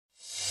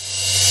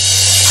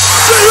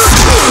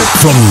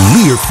From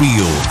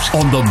Learfield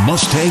on the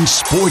Mustangs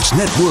Sports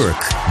Network,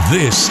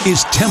 this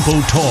is Tempo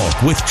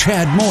Talk with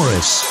Chad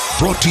Morris.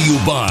 Brought to you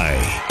by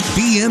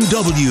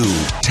BMW.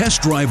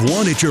 Test drive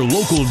one at your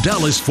local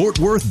Dallas-Fort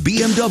Worth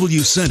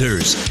BMW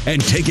centers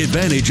and take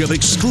advantage of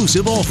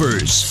exclusive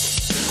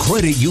offers.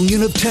 Credit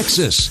Union of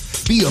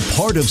Texas. Be a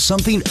part of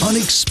something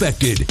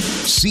unexpected.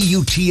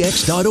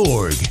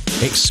 CUTX.org.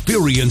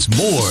 Experience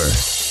more.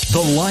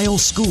 The Lyle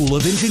School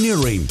of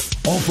Engineering,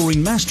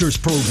 offering master's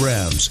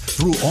programs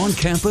through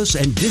on-campus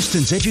and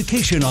distance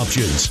education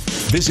options.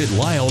 Visit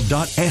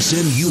lyle.smu.edu.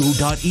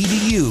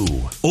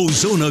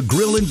 Ozona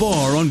Grill and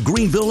Bar on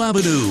Greenville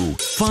Avenue.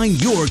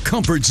 Find your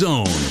comfort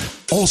zone.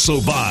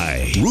 Also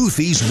by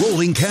Ruthie's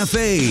Rolling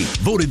Cafe,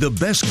 voted the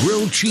best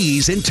grilled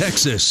cheese in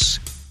Texas.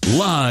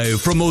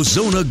 Live from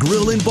Ozona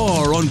Grill and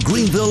Bar on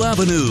Greenville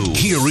Avenue,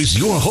 here is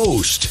your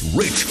host,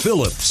 Rich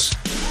Phillips.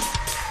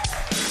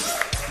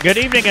 Good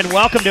evening and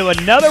welcome to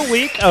another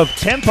week of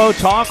Tempo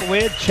Talk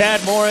with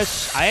Chad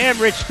Morris. I am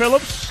Rich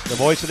Phillips, the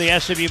voice of the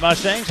SMU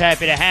Mustangs.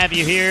 Happy to have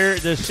you here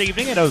this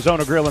evening at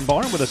Ozona Grill and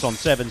Bar with us on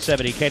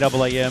 770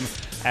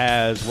 KAAM,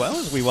 as well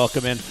as we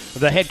welcome in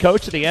the head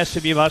coach of the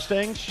SMU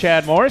Mustangs,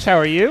 Chad Morris. How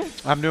are you?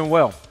 I'm doing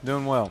well.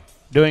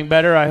 Doing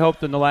better, I hope,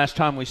 than the last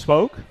time we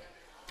spoke.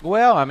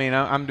 Well, I mean,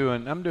 I'm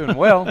doing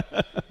well.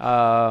 And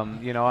I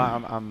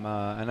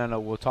know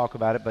we'll talk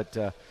about it, but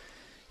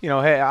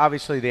hey,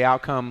 obviously the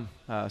outcome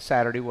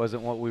Saturday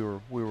wasn't what we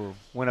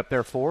went up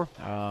there for.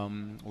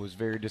 Was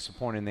very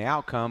disappointed in the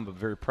outcome, but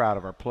very proud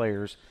of our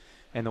players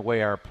and the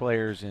way our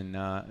players and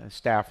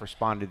staff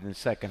responded in the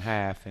second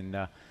half.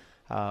 And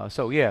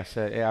so yes,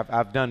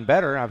 I've done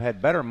better. I've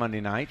had better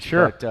Monday nights.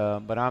 Sure,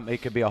 but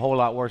it could be a whole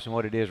lot worse than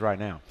what it is right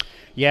now.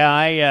 Yeah,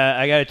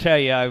 I got to tell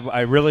you,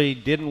 I really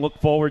didn't look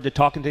forward to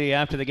talking to you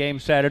after the game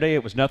Saturday.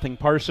 It was nothing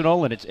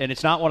personal, and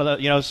it's not one of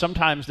the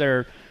sometimes there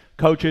are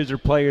coaches or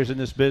players in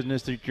this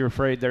business that you're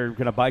afraid they're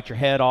going to bite your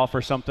head off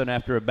or something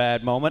after a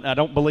bad moment. I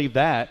don't believe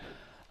that.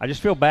 I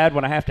just feel bad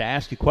when I have to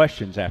ask you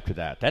questions after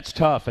that. That's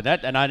tough, and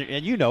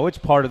it's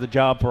part of the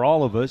job for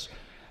all of us.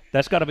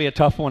 That's got to be a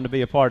tough one to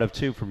be a part of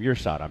too, from your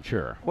side, I'm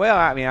sure. Well,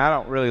 I mean, I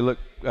don't really look,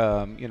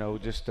 I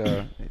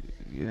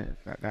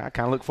kind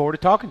of look forward to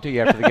talking to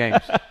you after the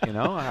games. I kind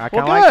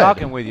of like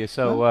talking with you.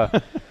 So,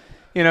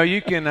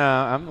 you can.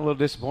 I'm a little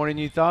disappointed in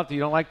you thought that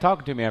you don't like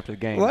talking to me after the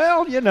game.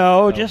 Well,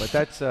 but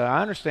that's.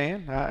 I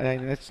understand.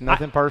 It's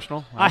nothing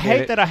personal. I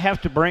hate that I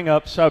have to bring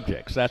up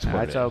subjects. That's what.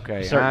 That's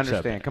okay. Certain I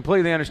understand. subjects.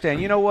 Completely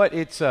understand. You know what?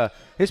 It's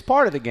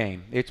part of the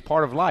game. It's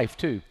part of life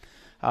too.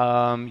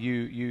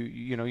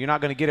 You're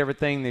not going to get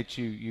everything that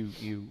you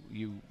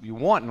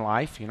want in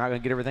life. You're not going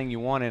to get everything you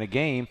want in a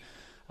game.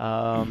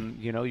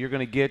 You're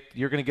going to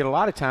get a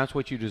lot of times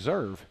what you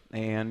deserve.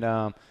 And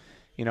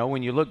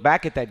when you look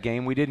back at that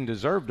game, we didn't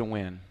deserve to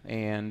win.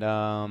 And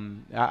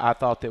I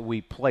thought that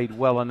we played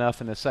well enough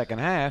in the second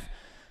half,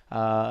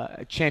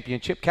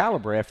 championship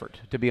caliber effort,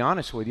 to be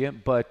honest with you.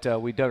 But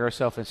we dug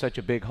ourselves in such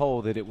a big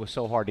hole that it was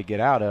so hard to get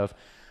out of.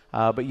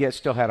 But yet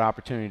still had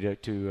opportunity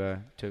to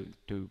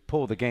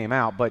pull the game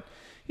out. But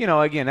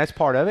again, that's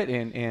part of it.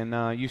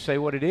 And you say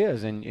what it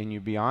is, and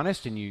you be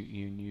honest, and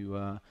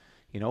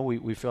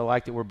we feel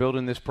like that we're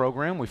building this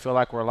program. We feel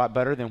like we're a lot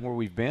better than where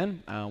we've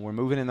been. We're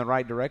moving in the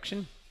right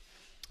direction.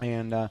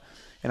 And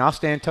I'll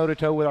stand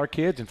toe-to-toe with our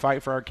kids and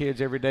fight for our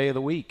kids every day of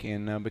the week,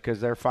 and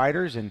because they're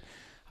fighters, and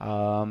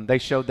they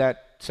showed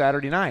that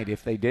Saturday night.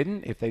 If they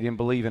didn't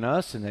believe in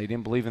us and they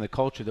didn't believe in the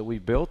culture that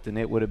we've built, then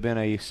it would have been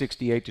a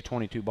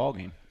 68-22 ball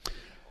game.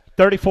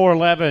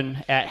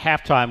 34-11 at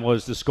halftime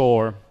was the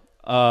score.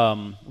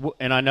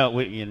 And I know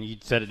you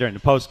said it during the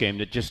postgame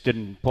that just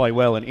didn't play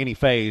well in any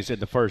phase in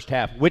the first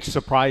half. Which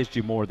surprised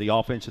you more, the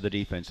offense or the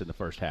defense in the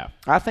first half?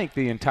 I think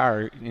the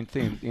entire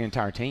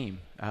team.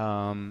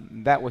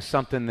 That was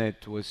something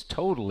that was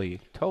totally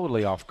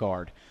off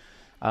guard.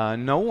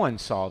 No one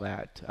saw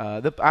that. I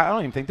don't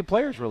even think the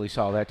players really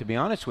saw that, to be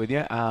honest with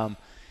you.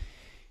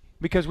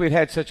 Because we'd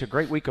had such a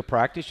great week of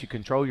practice. You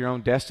control your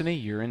own destiny.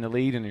 You're in the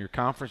lead in your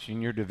conference,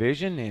 in your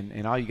division,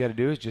 and all you got to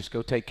do is just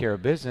go take care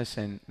of business.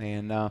 And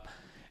we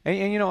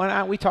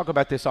talk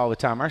about this all the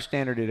time. Our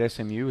standard at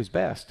SMU is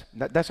best.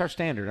 That's our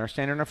standard. Our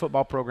standard in our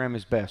football program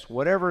is best.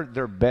 Whatever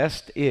their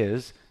best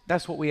is,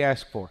 that's what we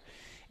ask for.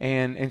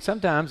 And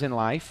sometimes in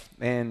life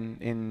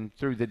and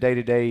through the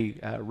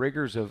day-to-day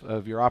rigors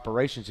of your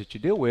operations that you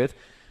deal with,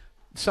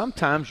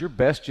 sometimes your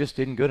best just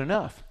isn't good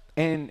enough.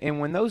 And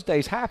when those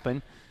days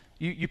happen,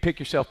 you pick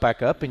yourself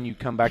back up and you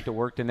come back to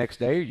work the next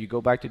day, or you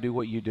go back to do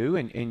what you do,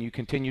 and you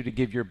continue to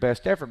give your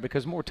best effort,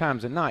 because more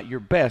times than not, your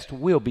best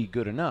will be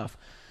good enough.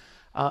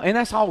 And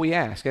that's all we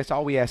ask. That's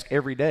all we ask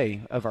every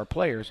day of our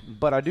players.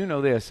 But I do know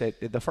this,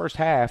 that the first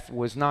half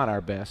was not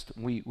our best.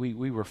 We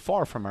were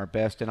far from our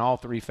best in all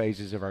three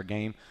phases of our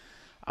game.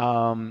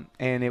 And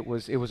it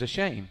was a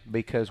shame,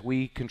 because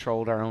we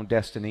controlled our own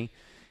destiny,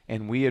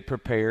 and we had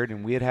prepared,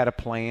 and we had a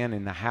plan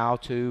and the how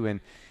to,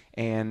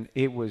 and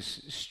it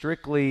was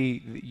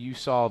strictly, you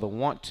saw the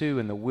want to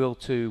and the will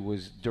to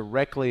was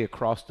directly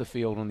across the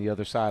field on the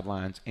other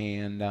sidelines.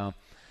 And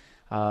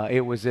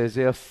It was as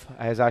if,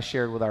 as I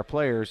shared with our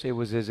players, it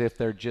was as if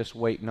they're just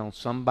waiting on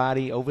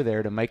somebody over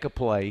there to make a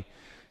play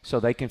so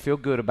they can feel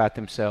good about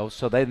themselves,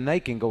 so then they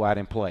can go out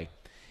and play.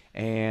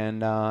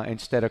 And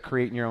instead of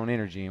creating your own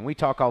energy. And we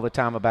talk all the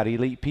time about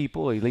elite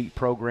people, elite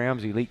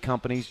programs, elite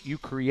companies. You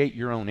create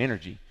your own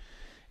energy.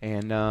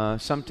 And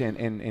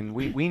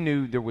we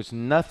knew there was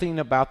nothing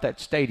about that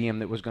stadium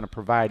that was going to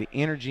provide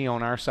energy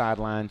on our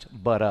sidelines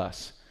but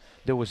us.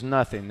 There was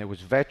nothing. There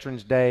was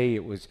Veterans Day.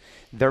 It was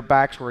their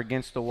backs were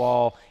against the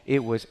wall.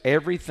 It was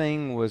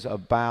everything was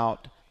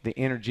about the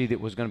energy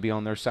that was going to be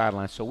on their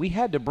sidelines. So we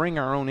had to bring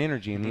our own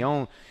energy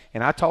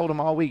and I told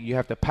them all week, you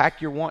have to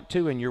pack your want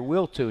to and your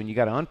will to, and you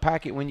got to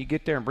unpack it when you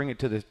get there and bring it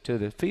to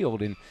the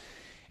field.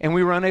 And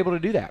we were unable to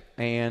do that.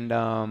 And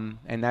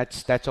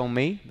that's on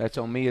me. That's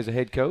on me as a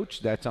head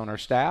coach. That's on our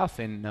staff,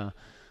 and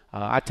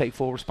I take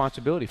full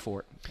responsibility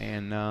for it.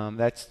 And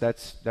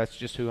that's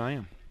just who I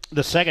am.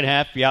 The second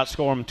half, you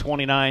outscore them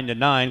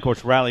 29-9. Of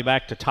course, rally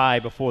back to tie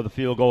before the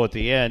field goal at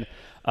the end.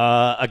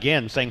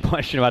 Again, same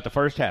question about the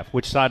first half.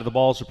 Which side of the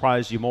ball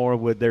surprised you more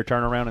with their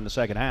turnaround in the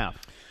second half?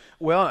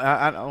 Well,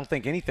 I don't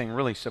think anything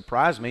really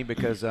surprised me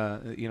because,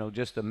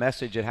 just the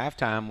message at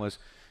halftime was,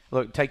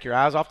 look, take your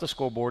eyes off the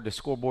scoreboard. The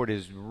scoreboard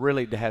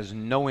has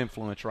no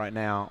influence right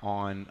now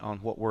on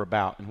what we're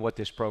about and what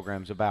this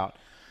program's about.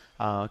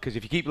 Because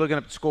if you keep looking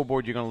up the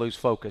scoreboard, you're going to lose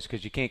focus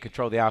because you can't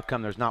control the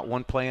outcome. There's not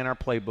one play in our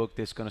playbook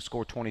that's going to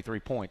score 23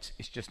 points.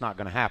 It's just not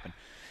going to happen.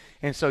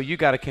 And so you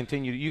got to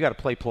continue. You got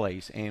to play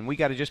plays, and we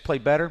got to just play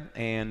better.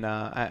 And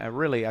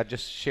I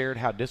just shared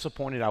how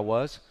disappointed I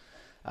was,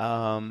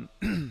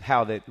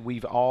 how that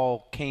we've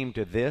all came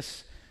to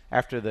this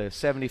after the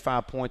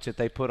 75 points that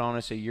they put on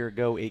us a year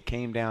ago. It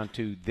came down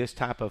to this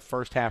type of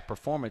first half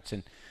performance,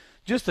 and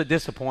just a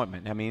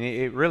disappointment. I mean,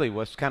 it really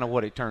was kind of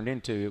what it turned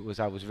into.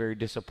 I was very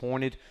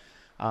disappointed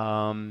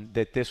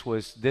that this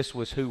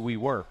was who we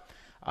were.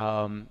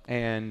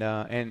 And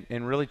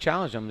really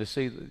challenge them to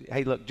see,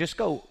 hey, look,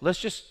 let's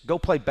just go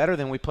play better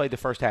than we played the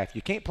first half.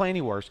 You can't play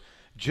any worse.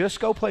 Just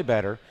go play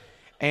better.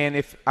 And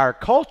if our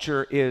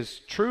culture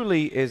is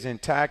truly as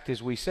intact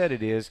as we said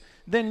it is,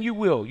 then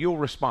you'll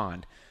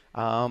respond.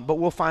 But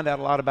we'll find out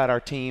a lot about our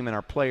team and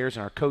our players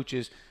and our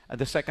coaches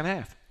the second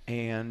half.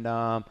 And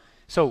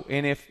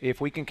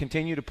if we can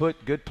continue to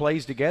put good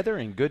plays together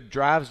and good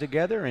drives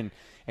together and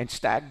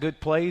stack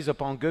good plays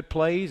upon good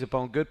plays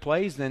upon good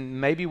plays, then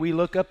maybe we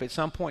look up at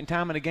some point in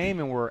time in a game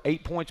and we're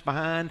 8 points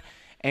behind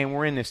and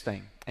we're in this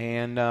thing.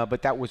 And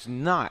but that was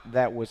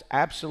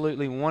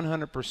absolutely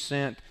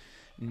 100%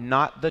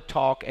 not the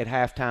talk at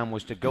halftime,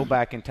 was to go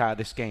back and tie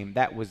this game.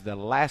 That was the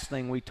last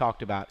thing we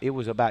talked about. It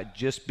was about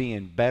just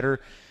being better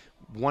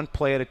one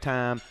play at a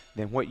time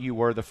than what you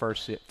were the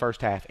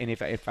first half. And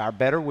if our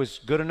better was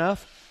good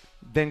enough,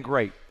 then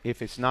great.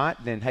 If it's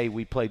not, then, hey,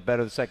 we played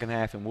better the second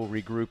half, and we'll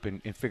regroup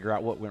and figure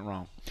out what went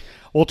wrong.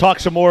 We'll talk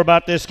some more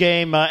about this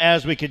game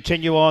as we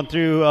continue on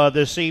through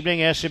this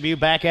evening. SMU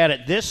back at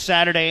it this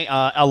Saturday,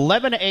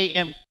 11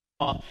 a.m.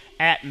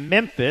 at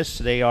Memphis.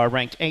 They are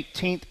ranked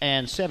 18th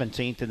and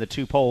 17th in the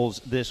two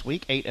polls this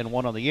week,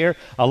 8-1 on the year.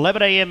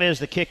 11 a.m. is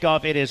the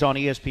kickoff. It is on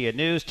ESPN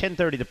News.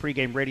 10:30 the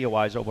pregame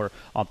radio-wise over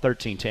on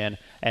 1310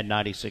 and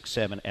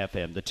 96.7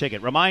 FM. The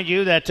Ticket. Remind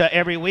you that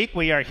every week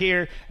we are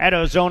here at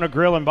Ozona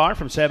Grill and Bar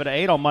from 7 to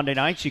 8 on Monday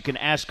nights. You can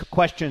ask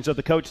questions of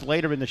the coach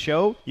later in the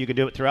show. You can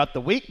do it throughout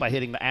the week by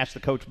hitting the Ask the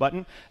Coach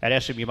button at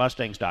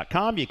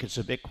SMUMustangs.com. You can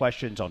submit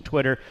questions on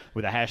Twitter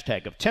with a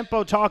hashtag of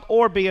Tempo Talk,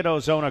 or be at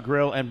Ozona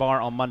Grill and Bar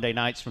on Monday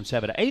nights from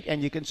 7 to 8,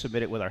 and you can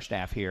submit it with our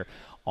staff here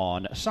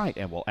on site,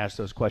 and we'll ask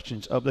those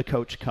questions of the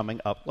coach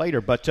coming up later.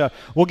 But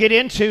we'll get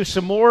into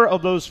some more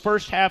of those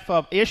first half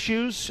of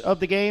issues of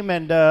the game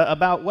and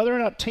about whether or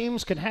not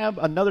teams can have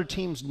another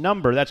team's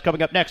number. That's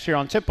coming up next here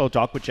on Tempo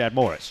Talk with Chad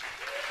Morris.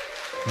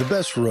 The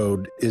best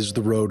road is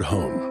the road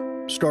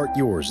home. Start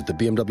yours at the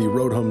BMW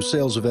Road Home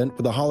sales event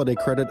with a holiday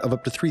credit of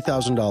up to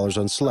 $3,000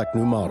 on select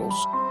new models.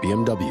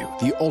 BMW,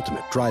 the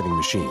ultimate driving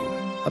machine.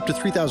 Up to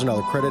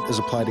 $3,000 credit is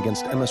applied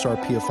against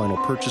MSRP of final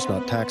purchase,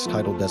 not tax,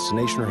 title,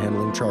 destination, or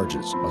handling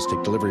charges. Must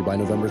take delivery by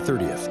November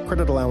 30th.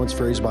 Credit allowance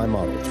varies by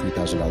model.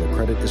 $3,000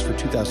 credit is for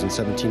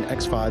 2017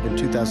 X5 and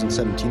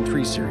 2017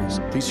 3 Series.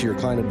 Please see your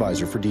client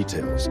advisor for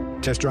details.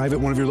 Test drive at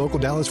one of your local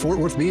Dallas-Fort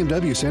Worth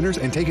BMW centers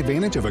and take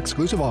advantage of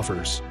exclusive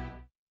offers.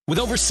 With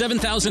over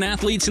 7,000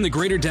 athletes in the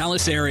greater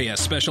Dallas area,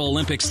 Special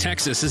Olympics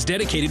Texas is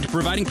dedicated to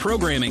providing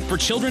programming for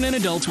children and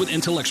adults with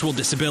intellectual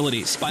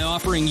disabilities. By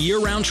offering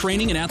year-round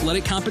training and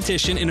athletic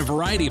competition in a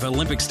variety of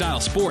Olympic-style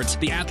sports,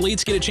 the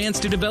athletes get a chance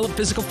to develop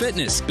physical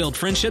fitness, build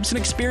friendships, and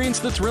experience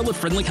the thrill of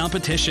friendly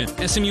competition.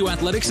 SMU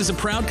Athletics is a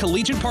proud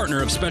collegiate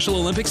partner of Special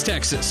Olympics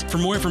Texas. For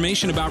more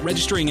information about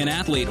registering an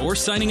athlete or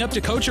signing up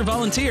to coach or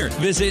volunteer,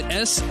 visit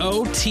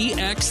SOTX.org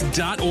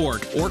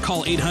or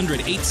call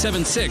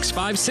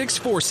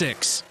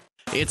 800-876-5646.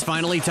 It's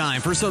finally time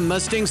for some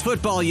Mustangs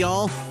football,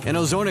 y'all. And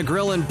Ozona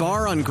Grill and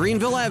Bar on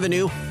Greenville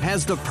Avenue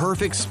has the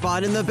perfect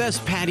spot in the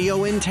best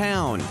patio in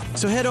town.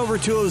 So head over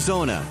to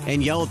Ozona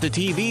and yell at the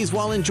TVs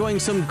while enjoying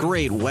some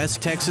great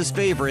West Texas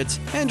favorites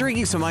and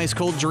drinking some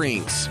ice-cold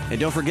drinks. And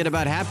don't forget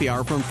about happy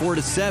hour from 4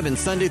 to 7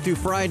 Sunday through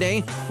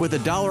Friday with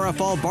 $1 off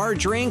all bar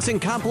drinks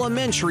and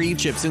complimentary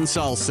chips and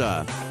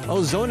salsa.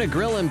 Ozona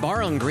Grill and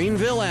Bar on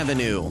Greenville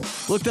Avenue.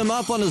 Look them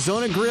up on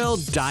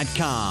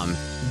ozonagrill.com.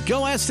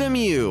 Go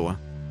SMU!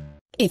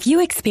 If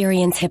you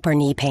experience hip or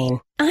knee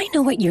pain, I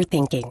know what you're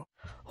thinking.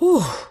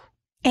 Whew.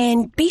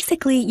 And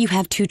basically, you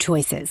have two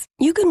choices.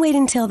 You can wait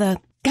until the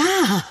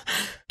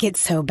gets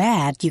so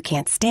bad you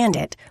can't stand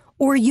it,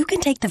 or you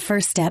can take the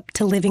first step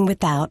to living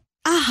without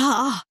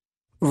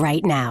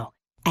right now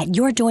at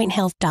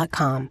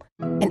yourjointhealth.com.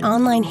 An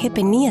online hip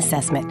and knee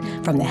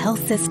assessment from the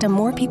health system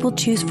more people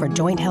choose for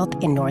joint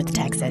health in North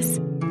Texas.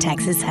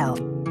 Texas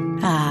Health.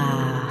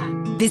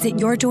 Visit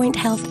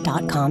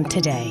yourjointhealth.com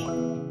today.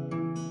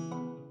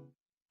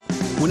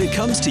 When it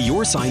comes to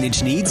your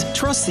signage needs,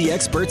 trust the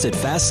experts at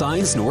Fast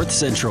Signs North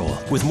Central.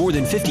 With more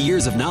than 50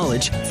 years of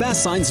knowledge,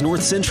 Fast Signs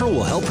North Central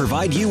will help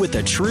provide you with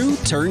a true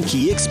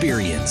turnkey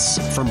experience.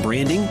 From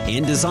branding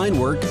and design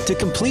work to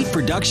complete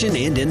production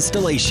and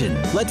installation,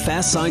 let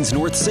Fast Signs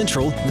North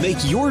Central make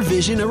your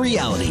vision a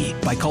reality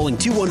by calling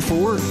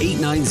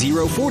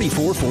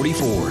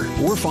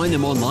 214-890-4444 or find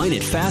them online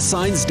at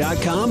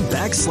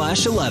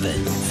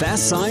fastsigns.com/11.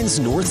 Fast Signs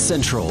North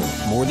Central.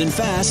 More than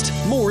fast,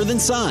 more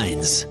than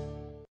signs.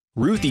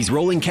 Ruthie's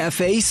Rolling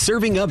Cafe,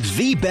 serving up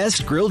the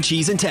best grilled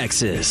cheese in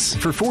Texas.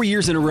 For 4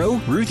 years in a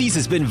row, Ruthie's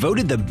has been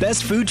voted the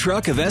best food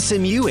truck of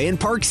SMU and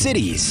Park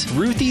Cities.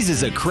 Ruthie's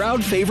is a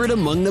crowd favorite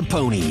among the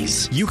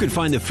ponies. You can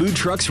find the food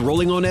trucks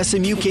rolling on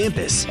SMU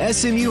campus,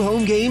 SMU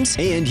home games,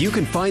 and you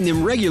can find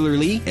them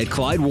regularly at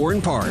Clyde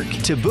Warren Park.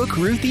 To book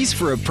Ruthie's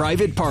for a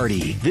private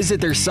party,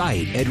 visit their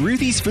site at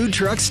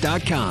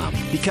ruthiesfoodtrucks.com.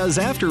 Because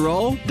after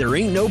all, there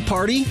ain't no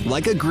party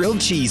like a grilled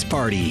cheese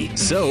party.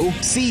 So,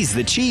 seize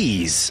the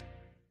cheese.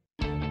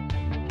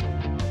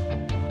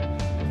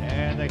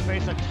 They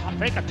fake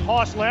a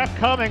toss left,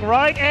 coming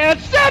right, and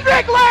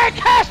Cedric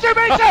Lancaster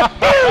makes a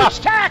huge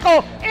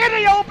tackle in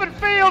the open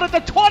field at the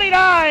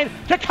 29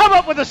 to come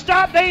up with the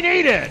stop they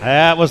needed.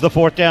 That was the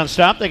fourth down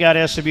stop. They got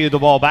SMU the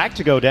ball back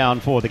to go down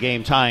for the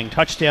game-tying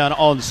touchdown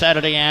on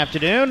Saturday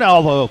afternoon,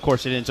 although, of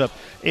course, it ends up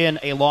in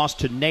a loss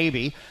to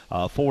Navy,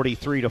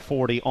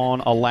 43-40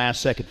 on a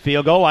last-second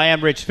field goal. I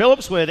am Rich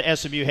Phillips with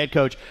SMU head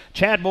coach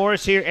Chad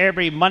Morris here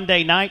every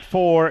Monday night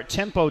for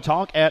Tempo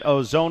Talk at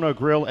Ozona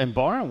Grill and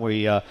Bar.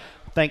 We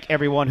thank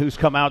everyone who's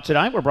come out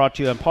tonight. We're brought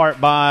to you in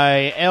part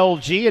by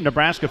LG and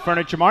Nebraska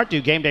Furniture Mart. Do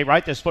game day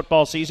right this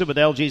football season with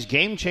LG's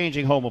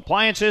game-changing home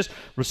appliances.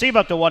 Receive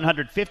up to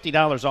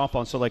 $150 off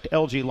on select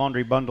LG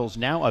laundry bundles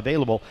now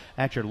available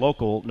at your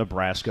local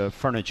Nebraska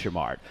Furniture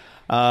Mart.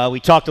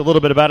 We talked a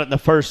little bit about it in the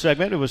first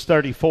segment. It was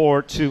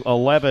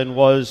 34-11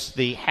 was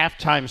the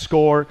halftime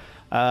score.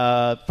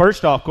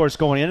 First off, of course,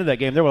 going into that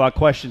game, there were a lot of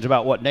questions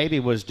about what Navy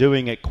was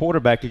doing at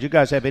quarterback. Did you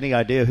guys have any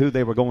idea who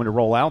they were going to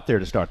roll out there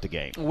to start the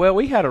game? Well,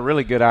 we had a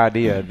really good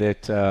idea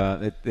that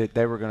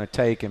they were going to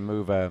take and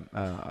move their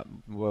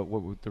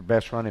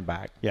best running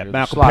back. Yeah,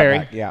 Malcolm Perry.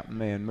 Back, yeah,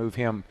 man, move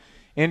him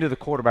into the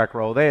quarterback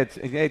role. They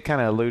had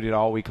kind of alluded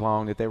all week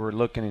long that they were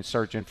looking and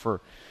searching for,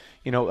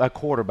 a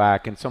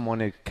quarterback and someone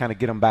to kind of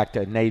get them back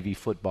to Navy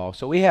football.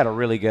 So we had a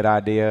really good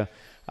idea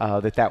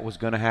that was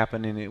going to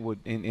happen, and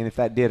if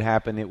that did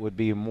happen, it would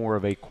be more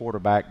of a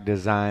quarterback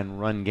design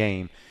run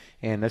game.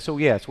 And so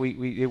yes,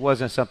 it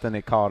wasn't something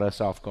that caught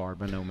us off guard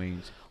by no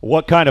means.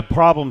 What kind of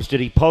problems did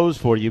he pose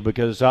for you?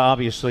 Because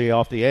obviously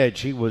off the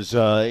edge, he was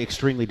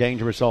extremely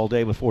dangerous all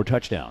day with 4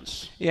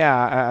 touchdowns.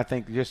 Yeah, I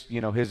think just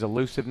his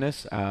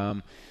elusiveness.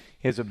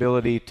 His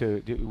ability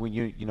to when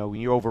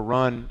you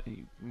overrun,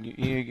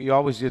 you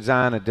always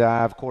design a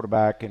dive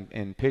quarterback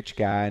and pitch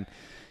guy, and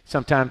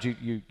sometimes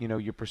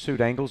you pursuit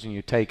angles and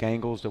you take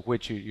angles to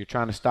which you're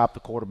trying to stop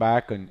the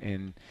quarterback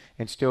and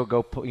still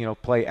go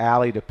play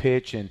alley to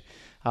pitch, and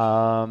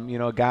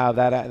a guy of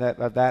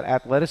that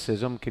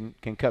athleticism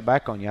can cut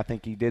back on you. I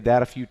think he did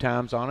that a few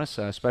times on us,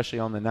 especially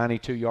on the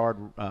 92-yard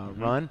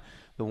run.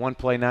 The one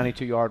play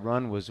 92-yard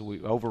run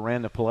we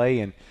overran the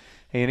play, and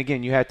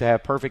again, you had to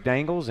have perfect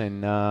angles,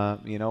 and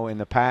in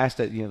the past,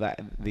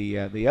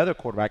 the other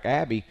quarterback,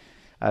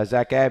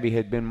 Zach Abbey,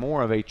 had been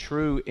more of a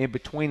true in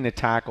between the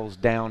tackles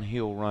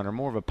downhill runner,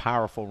 more of a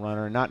powerful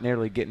runner, not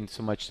nearly getting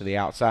so much to the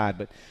outside.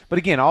 But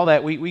again, all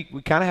that we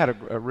kind of had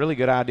a really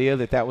good idea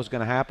that was going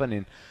to happen,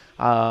 and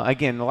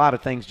again, a lot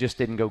of things just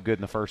didn't go good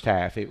in the first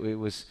half. It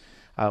was.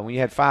 When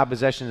you had 5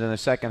 possessions in the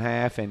second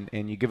half and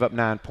you give up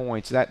 9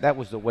 points, that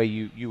was the way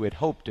you had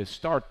hoped to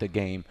start the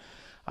game.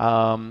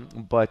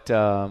 But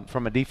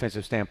from a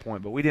defensive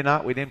standpoint, but we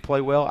didn't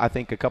play well. I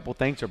think a couple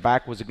things. Their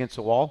back was against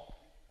the wall.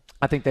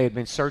 I think they had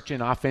been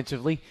searching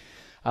offensively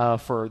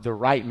for the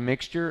right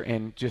mixture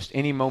and just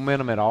any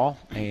momentum at all.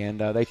 And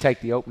they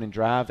take the opening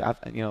drive.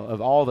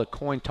 Of all the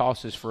coin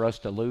tosses for us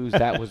to lose,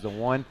 that was the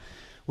one.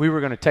 We were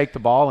going to take the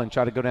ball and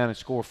try to go down and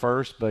score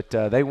first, but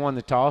they won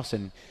the toss.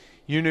 And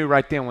you knew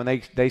right then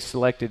when they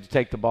selected to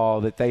take the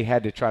ball that they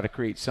had to try to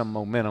create some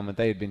momentum, and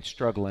they had been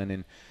struggling.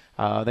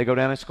 And they go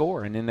down and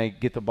score, and then they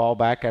get the ball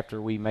back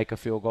after we make a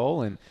field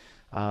goal, and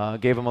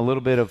gave them a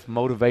little bit of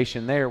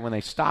motivation there when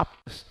they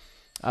stopped us.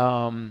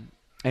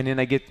 And then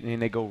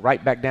they go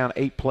right back down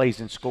 8 plays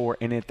and score.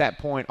 And at that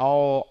point,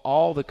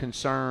 all the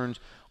concerns,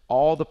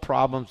 all the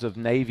problems of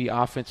Navy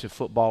offensive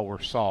football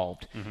were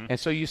solved. Mm-hmm. And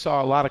so you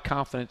saw a lot of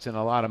confidence and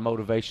a lot of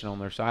motivation on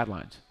their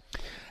sidelines.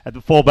 At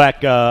the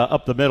fullback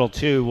up the middle,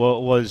 too,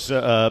 was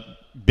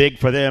big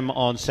for them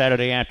on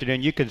Saturday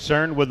afternoon. You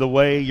concerned with the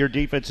way your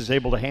defense is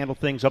able to handle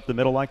things up the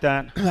middle like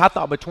that? I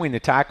thought between the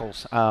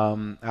tackles,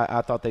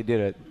 I thought they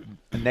did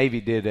Navy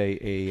did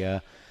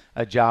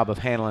a job of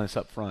handling us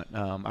up front.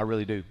 I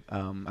really do.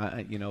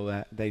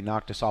 They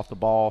knocked us off the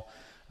ball.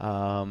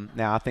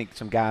 Now I think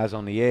some guys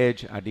on the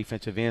edge, our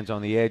defensive ends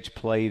on the edge,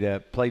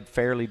 played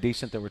fairly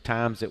decent. There were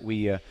times that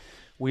we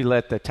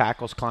let the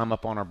tackles climb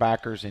up on our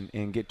backers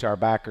and get to our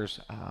backers.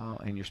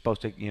 And you're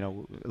supposed to,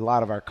 a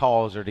lot of our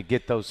calls are to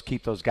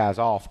keep those guys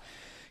off,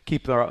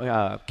 keep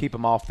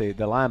them off the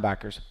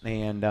linebackers.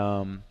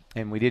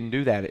 And we didn't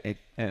do that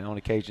on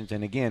occasions.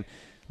 And again,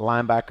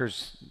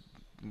 linebackers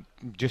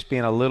just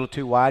being a little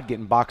too wide,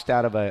 getting boxed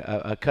out of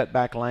a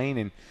cutback lane,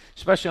 and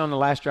especially on the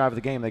last drive of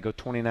the game, they go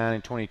 29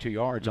 and 22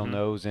 yards on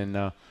those. And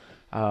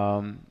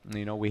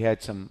we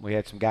had some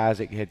guys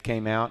that had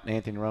came out.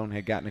 Anthony Roan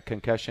had gotten a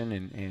concussion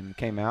and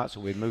came out,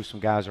 so we had moved some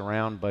guys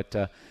around. But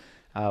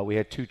we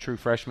had 2 true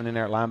freshmen in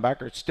there at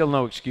linebacker. It's still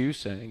no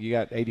excuse. You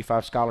got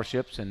 85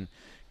 scholarships and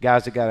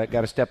guys that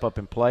got to step up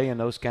and play in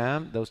those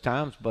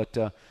times. But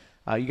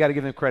you got to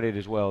give them credit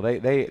as well.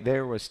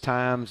 There was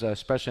times,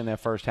 especially in that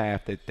first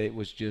half, that it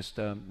was just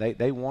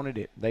they wanted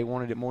it. They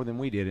wanted it more than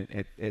we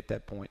did at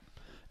that point.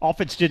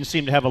 Offense didn't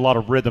seem to have a lot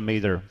of rhythm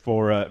either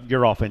for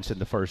your offense in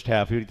the first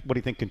half. What do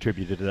you think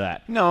contributed to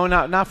that? No,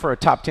 not for a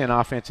top 10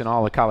 offense in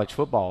all of college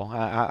football.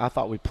 I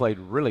thought we played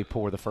really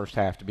poor the first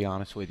half, to be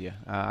honest with you.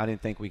 I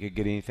didn't think we could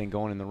get anything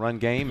going in the run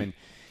game,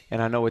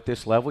 and I know at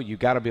this level you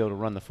got to be able to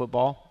run the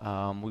football.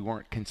 We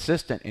weren't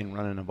consistent in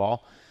running the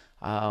ball.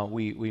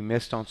 We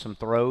missed on some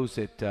throws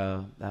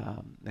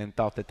and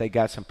thought that they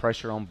got some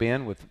pressure on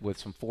Ben with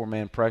some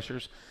 4-man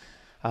pressures.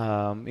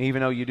 Even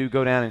though you do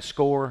go down and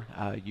score,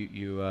 or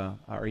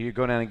you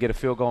go down and get a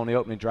field goal on the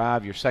opening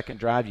drive, your second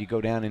drive you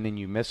go down and then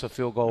you miss a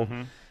field goal.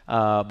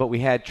 Mm-hmm. But we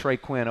had Trey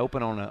Quinn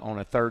open on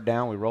a third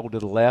down. We rolled to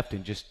the left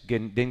and just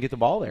didn't get the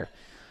ball there.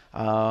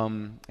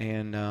 And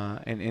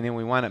then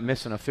we wind up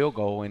missing a field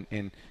goal.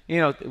 And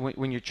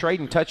when you're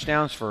trading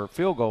touchdowns for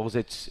field goals,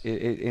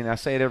 and I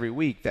say it every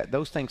week, that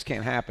those things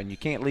can't happen. You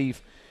can't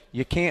leave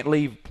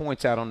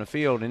points out on the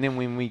field. And then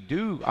when we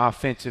do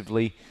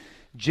offensively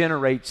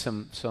generate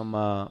some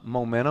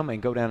momentum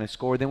and go down and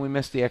score, then we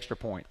miss the extra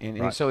point.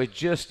 And so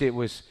it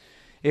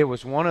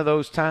was one of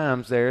those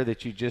times there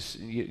that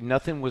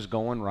nothing was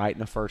going right in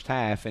the first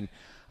half. And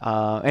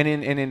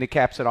then the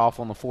caps it off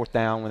on the fourth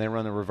down when they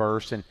run the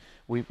reverse, and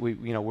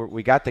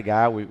we got the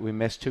guy. We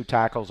missed 2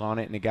 tackles on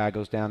it, and the guy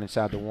goes down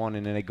inside the 1,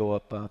 and then they go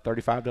up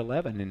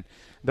 35-11. And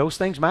those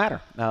things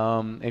matter.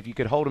 If you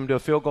could hold them to a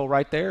field goal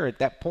right there at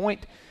that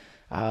point,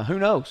 who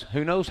knows?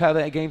 Who knows how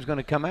that game's going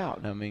to come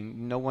out? I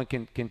mean, no one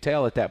can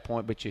tell at that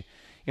point. But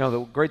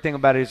the great thing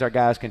about it is our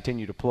guys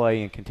continue to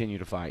play and continue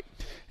to fight.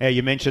 Hey,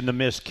 you mentioned the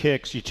missed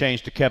kicks. You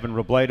changed to Kevin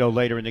Robledo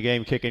later in the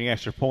game, kicking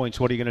extra points.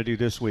 What are you going to do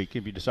this week?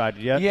 Have you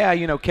decided yet?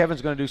 Yeah,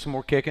 Kevin's going to do some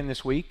more kicking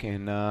this week,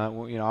 and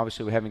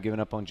obviously we haven't given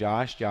up on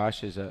Josh.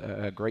 Josh is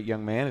a great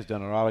young man, has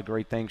done a lot of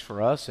great things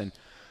for us, and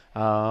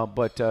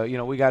but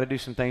we got to do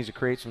some things to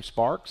create some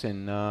sparks,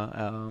 and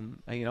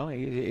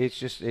it's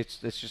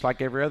just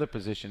like every other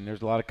position.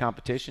 There's a lot of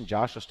competition.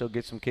 Josh will still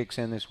get some kicks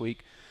in this week,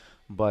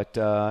 but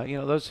those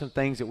are some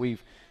things that you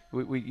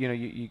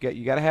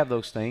got to have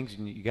those things,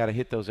 and you got to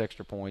hit those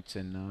extra points.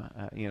 And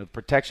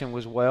protection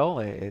was well.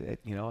 I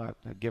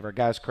give our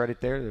guys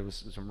credit there. There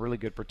was some really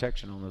good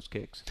protection on those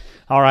kicks.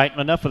 All right,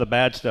 enough of the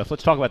bad stuff.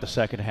 Let's talk about the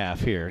second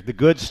half here. The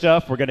good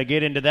stuff, we're going to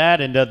get into that,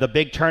 and the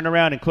big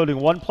turnaround, including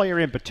one player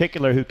in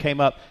particular who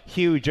came up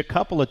huge a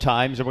couple of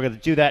times, and we're going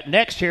to do that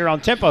next here on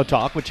Tempo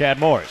Talk with Chad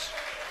Morris.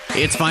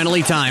 It's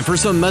finally time for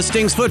some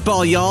Mustangs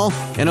football, y'all.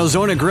 And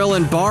Ozona Grill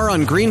and Bar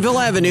on Greenville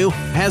Avenue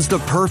has the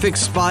perfect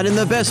spot in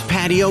the best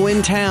patio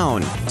in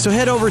town. So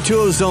head over to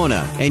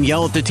Ozona and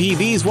yell at the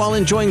TVs while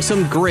enjoying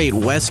some great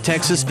West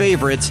Texas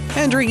favorites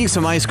and drinking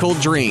some ice-cold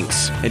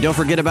drinks. And don't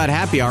forget about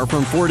happy hour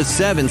from 4 to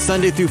 7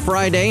 Sunday through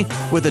Friday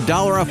with $1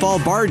 off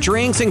all bar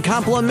drinks and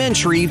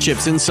complimentary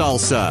chips and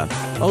salsa.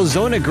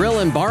 Ozona Grill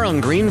and Bar on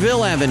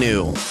Greenville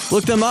Avenue.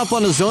 Look them up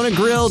on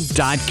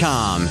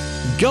ozonagrill.com.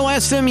 Go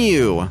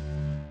SMU!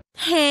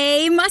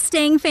 Hey,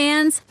 Mustang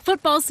fans!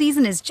 Football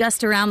season is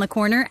just around the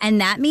corner, and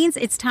that means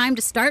it's time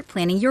to start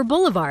planning your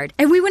boulevard.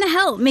 And we want to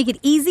help make it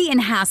easy and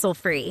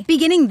hassle-free.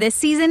 Beginning this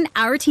season,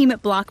 our team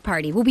at Block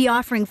Party will be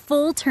offering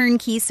full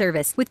turnkey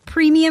service with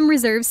premium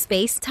reserve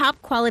space,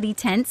 top-quality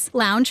tents,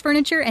 lounge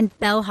furniture, and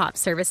bellhop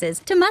services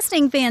to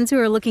Mustang fans who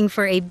are looking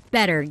for a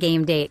better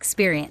game day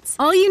experience.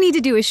 All you need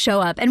to do is show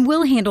up, and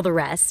we'll handle the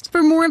rest.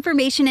 For more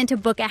information and to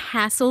book a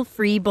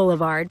hassle-free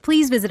boulevard,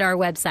 please visit our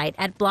website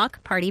at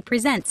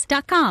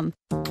blockpartypresents.com.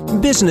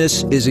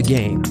 Business is a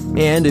game,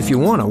 and if you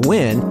want to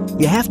win,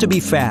 you have to be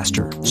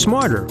faster,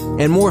 smarter,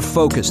 and more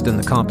focused than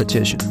the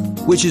competition.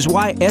 Which is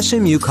why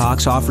SMU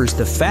Cox offers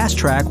the Fast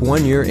Track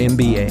 1-year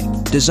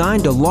MBA,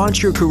 designed to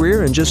launch your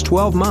career in just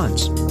 12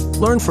 months.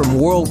 Learn from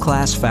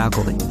world-class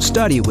faculty,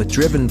 study with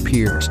driven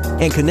peers,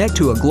 and connect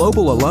to a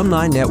global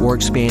alumni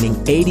network spanning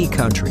 80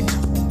 countries.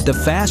 The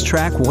Fast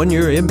Track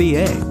 1-year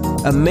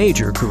MBA, a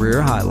major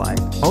career highlight,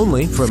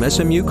 only from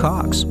SMU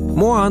Cox.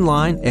 More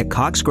online at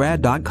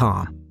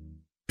coxgrad.com.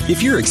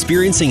 If you're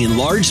experiencing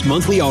enlarged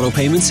monthly auto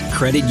payments,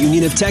 Credit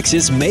Union of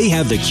Texas may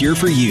have the cure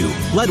for you.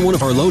 Let one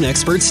of our loan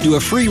experts do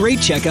a free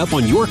rate checkup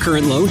on your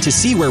current loan to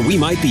see where we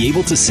might be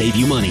able to save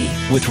you money.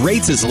 With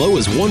rates as low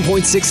as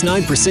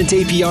 1.69%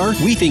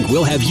 APR, we think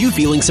we'll have you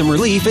feeling some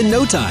relief in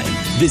no time.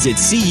 Visit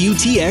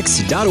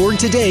CUTX.org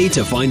today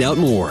to find out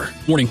more.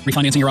 Warning,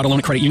 refinancing your auto loan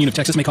at Credit Union of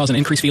Texas may cause an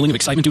increased feeling of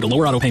excitement due to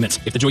lower auto payments.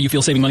 If the joy you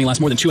feel saving money lasts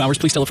more than 2 hours,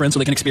 please tell a friend so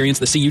they can experience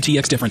the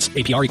CUTX difference.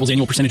 APR equals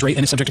annual percentage rate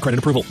and is subject to credit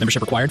approval.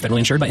 Membership required. Federally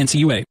insured by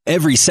NCUA.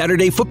 Every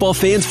Saturday, football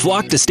fans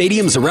flock to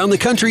stadiums around the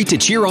country to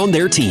cheer on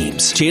their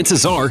teams.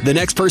 Chances are, the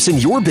next person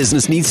your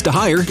business needs to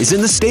hire is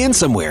in the stands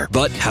somewhere.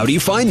 But how do you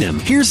find them?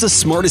 Here's the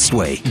smartest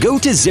way. Go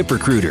to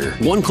ZipRecruiter.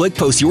 One click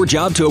posts your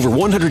job to over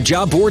 100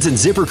 job boards, and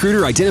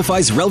ZipRecruiter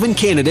identifies relevant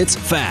candidates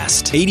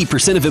fast.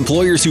 80% of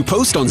employers who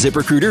post on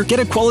ZipRecruiter get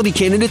a quality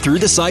candidate through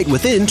the site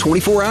within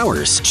 24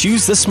 hours.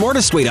 Choose the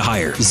smartest way to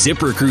hire.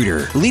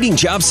 ZipRecruiter, leading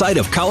job site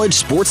of college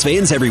sports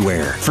fans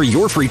everywhere. For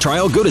your free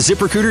trial, go to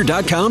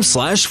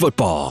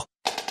ZipRecruiter.com/football.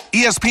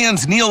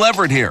 ESPN's Neil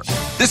Everett here.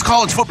 This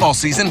college football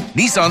season,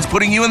 Nissan's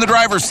putting you in the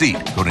driver's seat.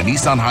 Go to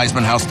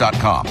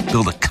NissanHeismanHouse.com.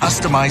 Build a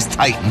customized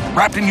Titan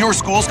wrapped in your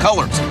school's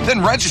colors.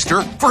 Then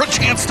register for a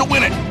chance to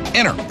win it.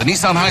 Enter the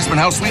Nissan Heisman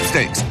House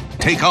Sweepstakes.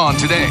 Take on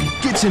today.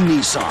 Get to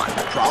Nissan,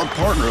 proud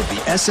partner of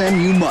the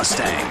SMU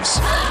Mustangs.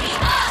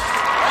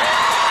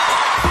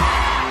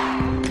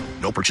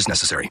 No purchase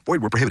necessary.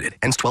 Void where prohibited.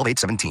 Ends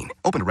 12/8/17.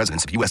 Open to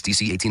residents of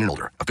USDC 18 and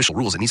older. Official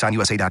rules at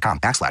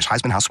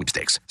NissanUSA.com/Heisman House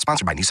Sweepstakes.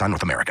 Sponsored by Nissan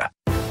North America.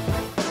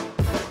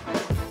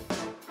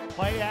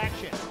 Play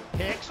action.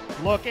 Hicks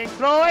looking,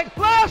 throwing,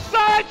 left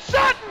side,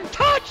 Sutton,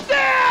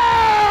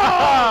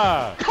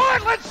 touchdown!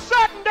 Cortland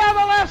Sutton down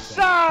the left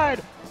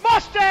side.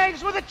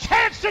 Mustangs with a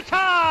chance to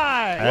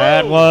tie.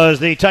 That was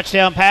the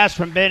touchdown pass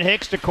from Ben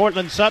Hicks to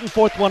Cortland Sutton.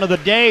 Fourth one of the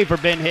day for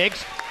Ben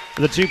Hicks.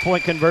 The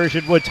two-point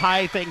conversion would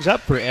tie things up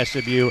for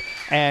SMU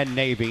and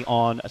Navy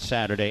on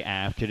Saturday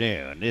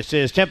afternoon. This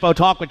is Tempo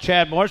Talk with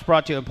Chad Morris,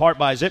 brought to you in part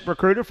by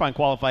ZipRecruiter. Find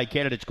qualified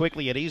candidates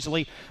quickly and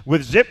easily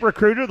with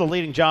ZipRecruiter, the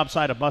leading job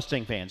site of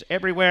Mustang fans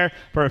everywhere.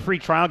 For a free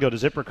trial, go to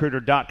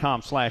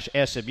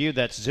ZipRecruiter.com/SMU.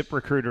 That's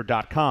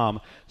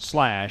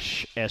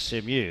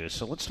ZipRecruiter.com/SMU.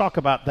 So let's talk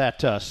about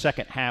that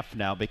second half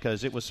now,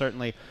 because it was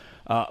certainly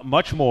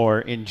much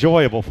more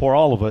enjoyable for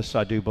all of us,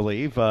 I do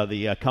believe.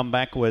 The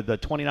comeback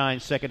with 29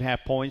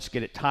 second-half points,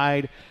 get it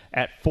tied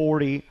at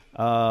 40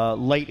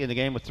 late in the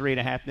game with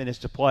 3.5 minutes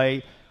to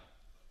play.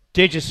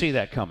 Did you see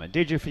that coming?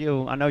 Did you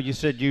feel – I know you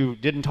said you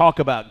didn't talk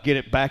about get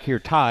it back here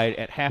tied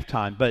at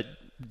halftime, but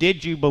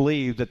did you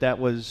believe that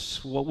was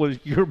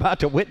what you're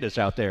about to witness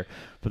out there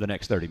for the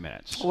next 30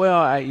 minutes?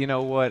 Well, you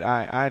know what?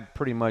 I'd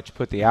pretty much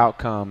put the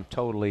outcome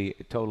totally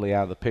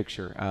out of the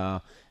picture.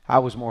 I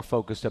was more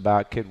focused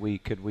about could we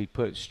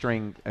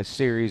string a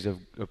series of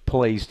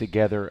plays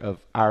together of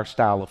our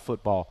style of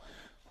football,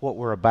 what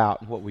we're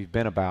about, what we've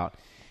been about,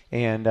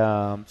 and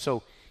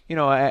so you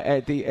know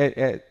at the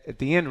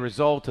end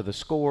result of the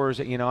scores,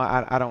 you know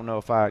I don't know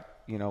if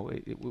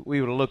we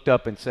would have looked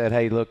up and said,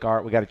 hey, look,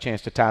 Art, we got a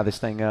chance to tie this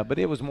thing up, but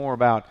it was more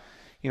about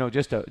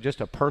just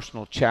a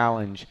personal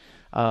challenge.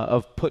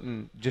 Of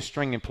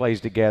stringing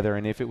plays together,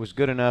 and if it was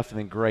good enough,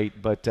 then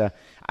great. But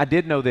I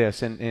did know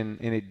this, and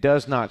it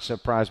does not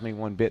surprise me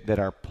one bit that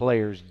our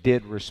players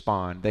did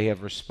respond. They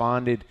have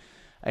responded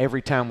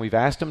every time we've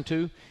asked them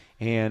to,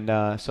 and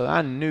so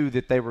I knew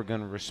that they were going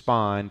to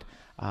respond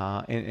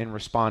and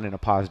respond in a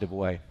positive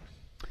way.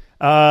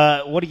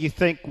 What do you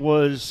think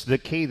was the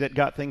key that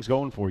got things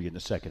going for you in the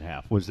second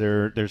half? Was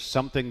there's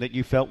something that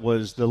you felt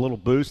was the little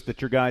boost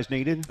that your guys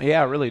needed? Yeah,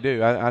 I really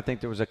do. I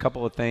think there was a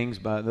couple of things,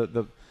 but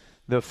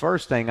the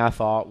first thing I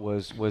thought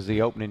was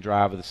the opening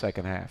drive of the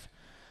second half.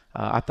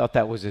 I thought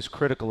that was as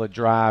critical a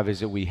drive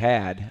as that we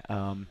had,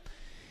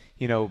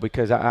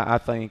 because I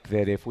think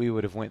that if we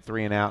would have went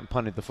 3 and out and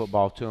punted the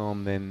football to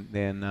them,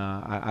 then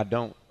I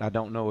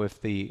don't know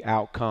if the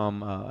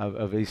outcome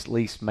of at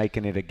least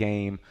making it a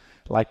game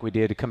like we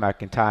did to come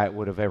back and tie it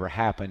would have ever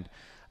happened.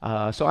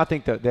 So I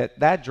think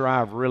that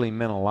drive really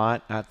meant a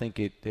lot. I think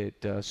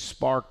it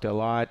sparked a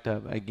lot.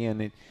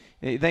 Again,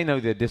 they know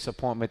the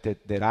disappointment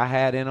that I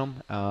had in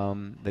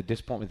them, the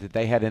disappointment that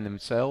they had in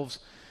themselves,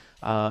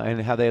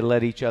 and how they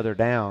let each other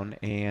down.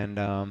 And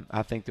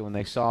I think that when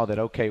they saw that,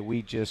 okay,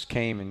 we just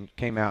came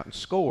out and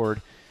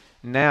scored,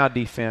 now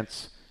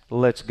defense,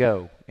 let's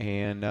go.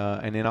 And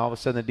then all of a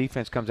sudden the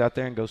defense comes out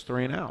there and goes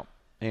 3 and out.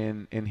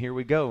 And here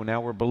we go.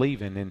 Now we're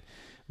believing.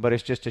 But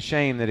it's just a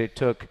shame that it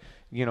took,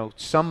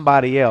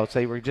 somebody else.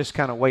 They were just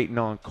kind of waiting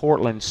on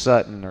Cortland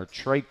Sutton or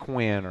Trey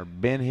Quinn or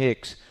Ben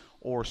Hicks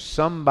or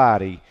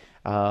somebody.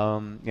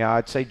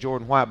 I'd say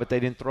Jordan White, but they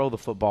didn't throw the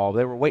football.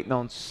 They were waiting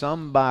on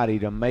somebody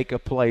to make a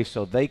play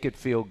so they could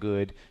feel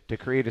good, to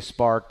create a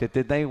spark that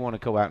they want to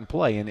go out and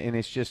play. And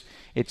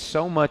it's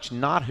so much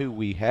not who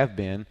we have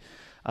been,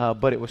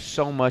 but it was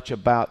so much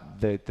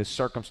about the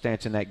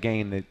circumstance in that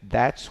game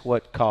that's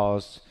what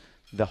caused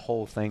the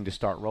whole thing to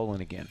start rolling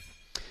again.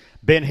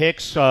 Ben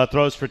Hicks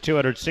throws for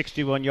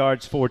 261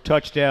 yards, 4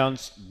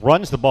 touchdowns,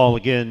 runs the ball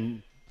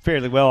again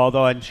fairly well,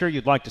 although I'm sure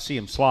you'd like to see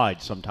him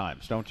slide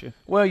sometimes, don't you?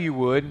 Well, you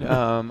would.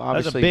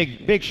 Obviously,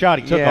 that's a big shot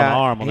he took on the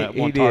arm on that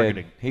one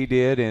targeting. He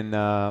did, and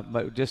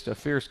but just a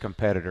fierce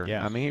competitor.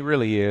 Yeah. I mean, he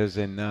really is.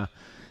 And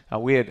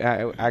we had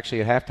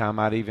actually at halftime,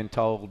 I'd even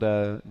told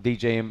both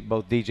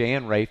DJ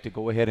and Rafe to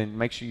go ahead and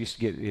make sure you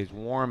get as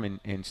warm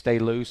and stay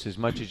loose as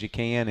much as you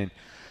can, and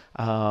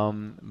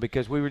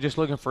because we were just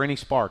looking for any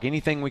spark,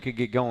 anything we could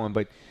get going.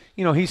 But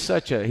he's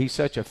such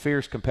a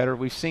fierce competitor.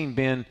 We've seen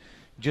Ben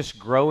just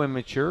grow and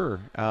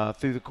mature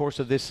through the course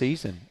of this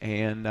season,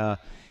 and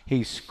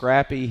he's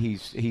scrappy.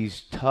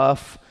 He's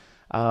tough.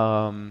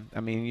 I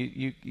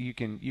mean, you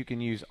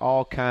can use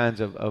all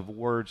kinds of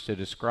words to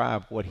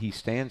describe what he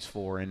stands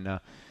for, and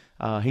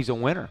he's a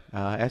winner.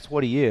 That's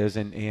what he is,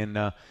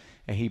 and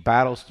he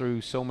battles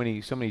through so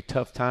many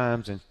tough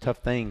times and tough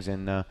things,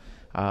 and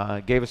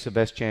gave us the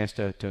best chance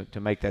to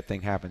make that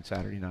thing happen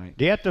Saturday night.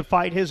 Do you have to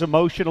fight his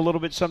emotion a little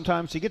bit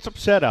sometimes? He gets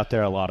upset out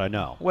there a lot, I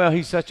know. Well,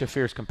 he's such a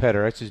fierce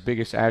competitor. That's his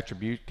biggest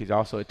attribute. He's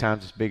also at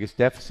times his biggest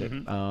deficit.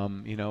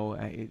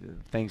 Mm-hmm.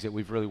 Things that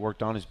we've really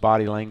worked on is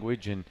body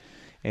language,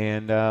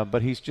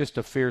 but he's just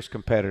a fierce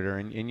competitor.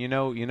 And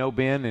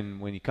Ben, and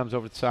when he comes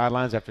over the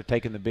sidelines after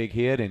taking the big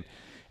hit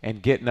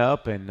and getting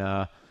up,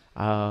 and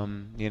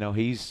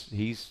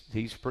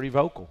he's pretty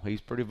vocal. He's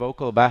pretty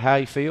vocal about how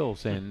he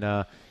feels,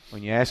 and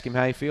when you ask him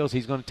how he feels,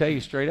 he's going to tell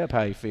you straight up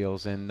how he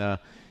feels.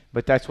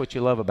 But that's what you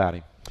love about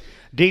him.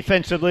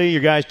 Defensively, you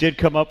guys did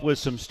come up with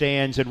some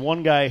stands, and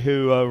one guy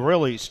who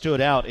really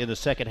stood out in the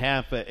second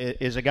half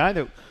is a guy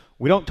that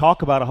we don't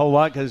talk about a whole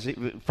lot because,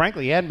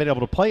 frankly, he hadn't been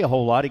able to play a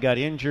whole lot. He got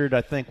injured,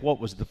 I think, what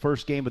was the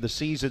first game of the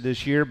season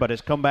this year, but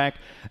has come back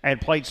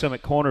and played some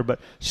at corner. But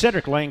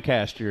Cedric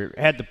Lancaster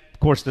had, of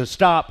course, the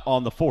stop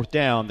on the 4th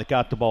down that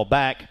got the ball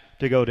back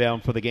to go down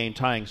for the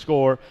game-tying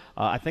score.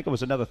 I think it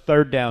was another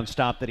 3rd down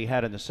stop that he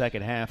had in the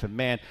second half. And,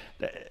 man,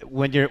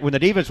 when the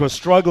defense was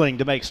struggling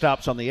to make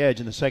stops on the edge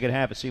in the second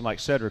half, it seemed like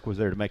Cedric was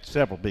there to make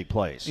several big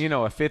plays.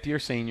 A fifth-year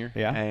senior,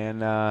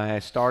 and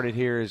has started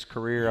here his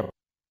career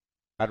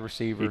wide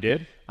receiver. He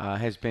did.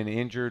 Has been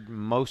injured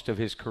most of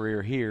his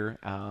career here.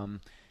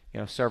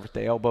 Suffered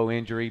the elbow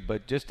injury,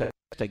 but just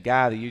a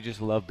guy that you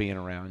just love being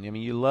around. I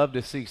mean, you love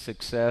to see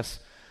success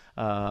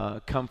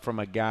come from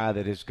a guy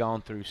that has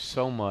gone through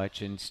so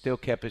much and still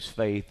kept his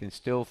faith and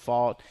still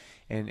fought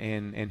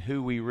and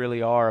who we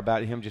really are,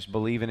 about him just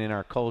believing in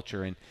our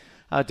culture. And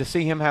to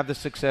see him have the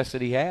success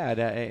that he had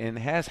and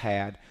has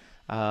had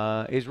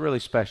is really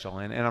special.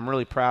 And I'm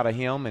really proud of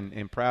him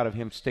and proud of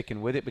him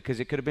sticking with it,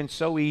 because it could have been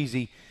so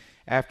easy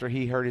after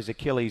he hurt his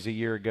Achilles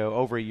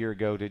over a year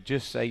ago, to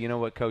just say, you know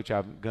what, Coach,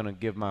 I'm going to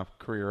give my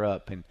career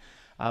up.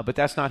 But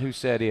that's not who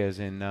Ced is,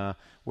 and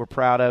we're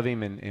proud of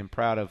him and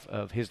proud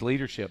of his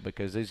leadership,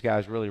 because these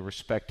guys really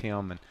respect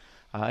him.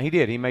 And he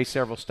did. He made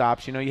several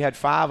stops. You had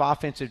 5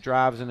 offensive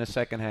drives in the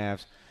second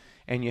half,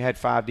 and you had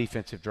 5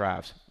 defensive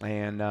drives.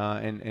 And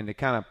to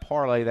kind of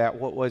parlay that,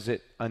 what was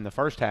it in the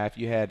first half?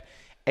 You had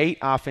 8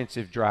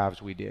 offensive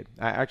drives we did.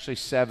 Actually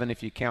 7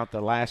 if you count the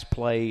last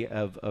play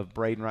of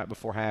Braden right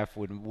before half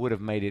would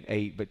have made it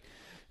 8. But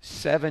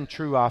 7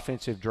 true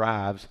offensive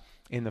drives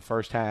in the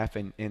first half,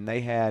 and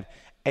they had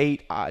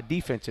 8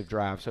 defensive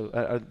drives.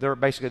 So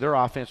their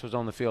offense was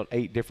on the field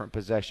 8 different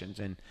possessions,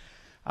 and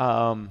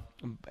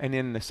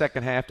in the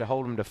second half to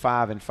hold them to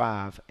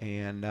 5-5.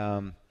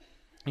 And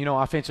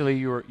offensively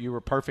you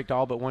were perfect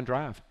all but one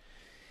drive,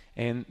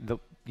 and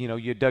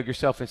you dug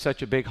yourself in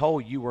such a big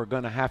hole, you were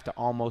going to have to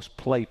almost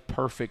play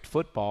perfect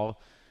football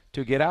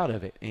to get out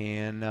of it,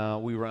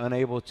 and we were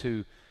unable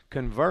to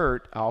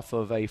convert off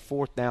of a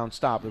 4th down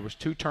stop. There was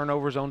 2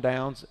 turnovers on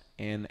downs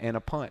and a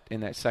punt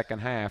in that second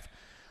half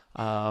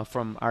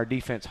from our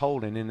defense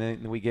holding, and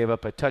then we gave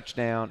up a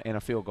touchdown and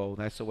a field goal.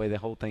 That's the way the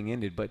whole thing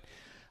ended. But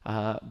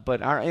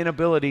our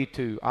inability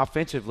to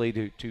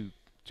offensively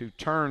to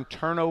turn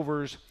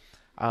turnovers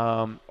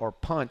or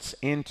punts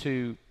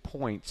into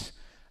points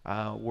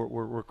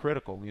were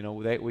critical.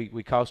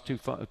 We caused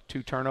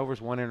 2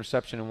 turnovers, 1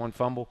 interception and 1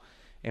 fumble,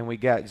 and we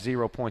got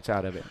 0 points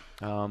out of it.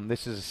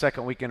 This is the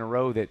second week in a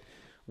row that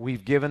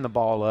we've given the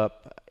ball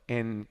up,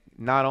 and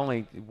not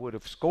only would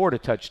have scored a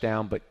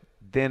touchdown, but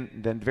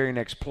then the very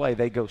next play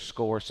they go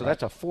score. So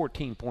that's a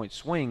 14-point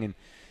swing, and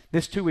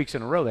this 2 weeks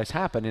in a row that's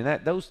happened,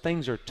 and those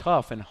things are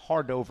tough and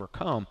hard to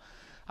overcome.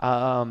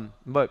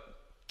 But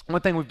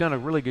one thing we've done a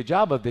really good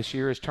job of this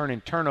year is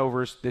turning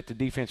turnovers that the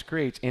defense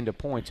creates into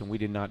points, and we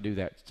did not do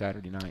that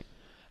Saturday night.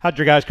 How did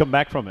your guys come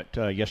back from it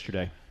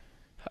yesterday?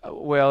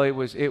 Well,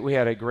 we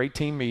had a great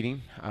team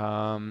meeting.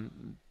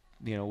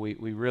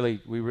 We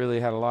really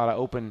had a lot of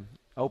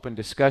open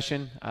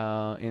discussion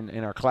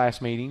in our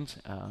class meetings.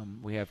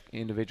 We have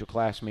individual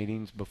class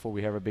meetings before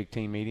we have a big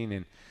team meeting,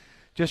 and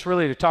just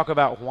really to talk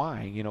about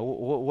why,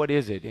 what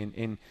is it?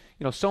 And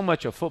so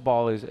much of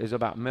football is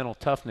about mental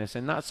toughness,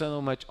 and not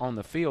so much on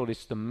the field.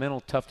 It's the mental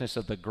toughness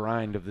of the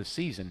grind of the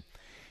season.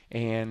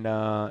 And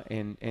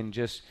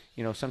just,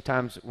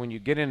 sometimes when you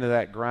get into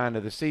that grind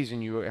of the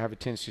season, you have a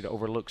tendency to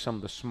overlook some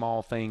of the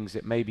small things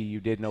that maybe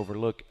you didn't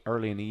overlook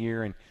early in the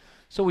year. And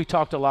so we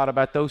talked a lot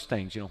about those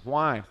things.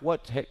 Why?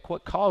 What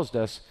caused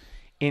us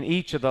in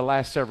each of the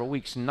last several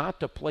weeks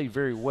not to play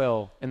very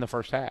well in the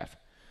first half?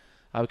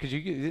 Because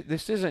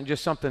this isn't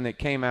just something that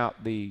came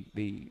out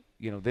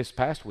this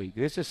past week.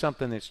 This is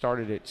something that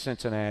started at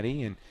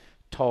Cincinnati and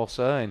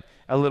Tulsa and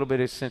a little bit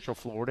at Central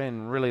Florida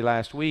and really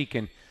last week.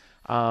 And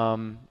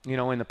in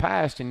the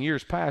past, in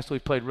years past, we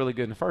played really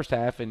good in the first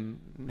half and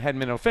hadn't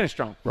been able to finish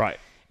strong. Right.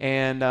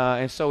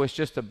 And so it's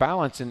just a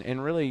balance,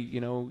 and really,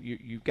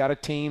 you've got a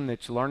team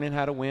that's learning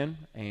how to win,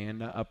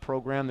 and a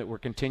program that we're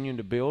continuing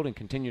to build and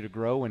continue to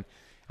grow. And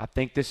I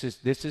think this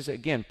is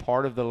again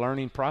part of the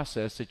learning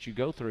process that you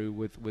go through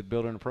with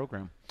building a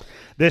program.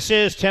 This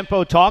is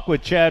Tempo Talk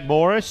with Chad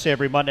Morris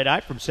every Monday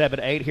night from 7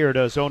 to 8 here at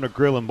Ozona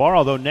Grill and Bar,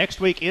 although next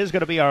week is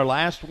going to be our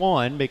last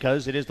one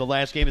because it is the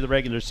last game of the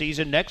regular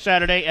season. Next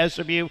Saturday,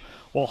 SMU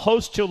will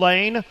host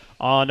Tulane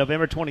on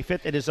November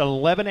 25th. It is an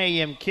 11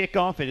 a.m.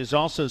 kickoff. It is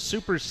also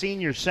Super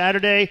Senior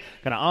Saturday.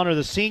 Going to honor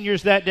the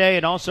seniors that day,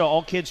 and also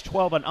all kids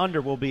 12 and under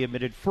will be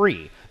admitted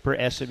free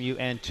for SMU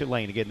and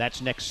Tulane. Again,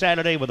 that's next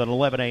Saturday with an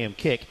 11 a.m.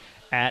 kick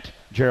at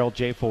Gerald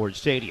J. Ford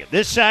Stadium.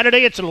 This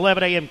Saturday, it's an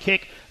 11 a.m.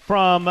 kick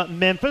from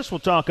Memphis. We'll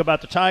talk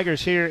about the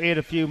Tigers here in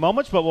a few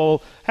moments, but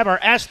we'll have our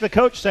Ask the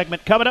Coach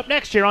segment coming up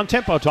next year on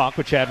Tempo Talk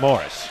with Chad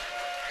Morris.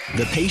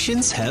 The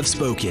patients have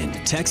spoken.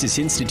 Texas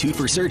Institute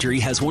for Surgery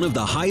has one of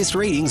the highest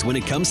ratings when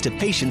it comes to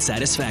patient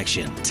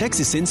satisfaction.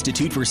 Texas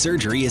Institute for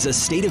Surgery is a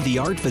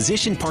state-of-the-art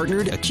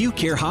physician-partnered acute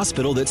care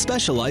hospital that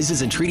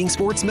specializes in treating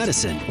sports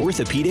medicine,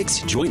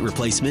 orthopedics, joint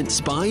replacement,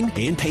 spine,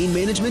 and pain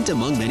management,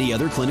 among many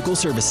other clinical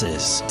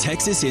services.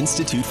 Texas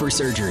Institute for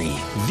Surgery,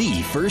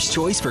 the first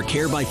choice for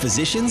care by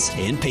physicians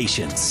and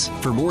patients.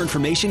 For more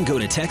information, go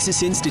to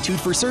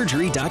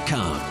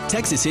TexasInstituteForSurgery.com.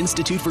 Texas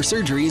Institute for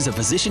Surgery is a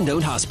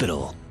physician-owned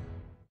hospital.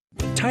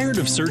 Tired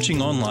of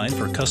searching online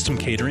for custom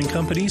catering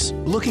companies?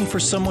 Looking for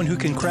someone who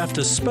can craft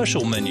a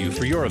special menu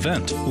for your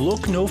event?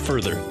 Look no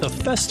further. The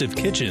Festive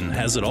Kitchen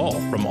has it all,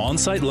 from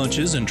on-site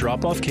lunches and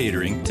drop-off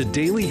catering to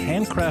daily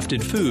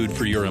handcrafted food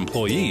for your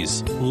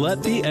employees.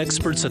 Let the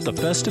experts at the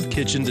Festive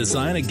Kitchen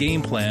design a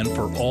game plan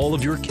for all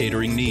of your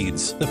catering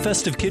needs. The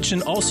Festive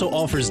Kitchen also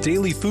offers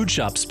daily food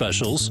shop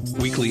specials,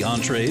 weekly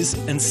entrees,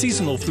 and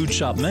seasonal food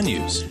shop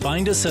menus.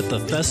 Find us at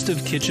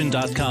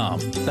thefestivekitchen.com.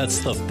 That's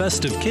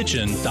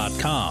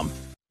thefestivekitchen.com.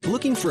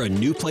 Looking for a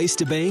new place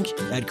to bank?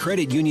 At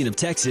Credit Union of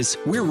Texas,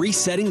 we're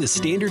resetting the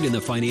standard in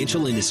the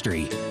financial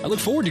industry. I look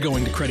forward to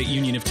going to Credit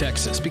Union of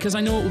Texas because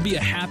I know it will be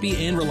a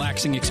happy and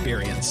relaxing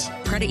experience.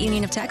 Credit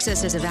Union of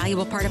Texas is a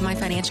valuable part of my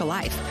financial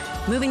life.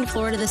 Moving to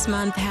Florida this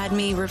month had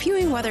me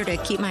reviewing whether to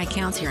keep my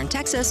accounts here in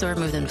Texas or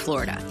move them to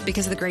Florida.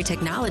 Because of the great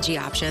technology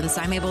options,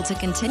 I'm able to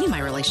continue my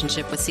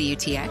relationship with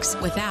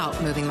CUTX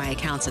without moving my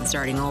accounts and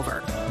starting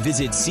over.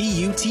 Visit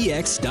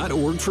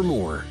CUTX.org for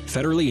more.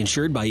 Federally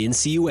insured by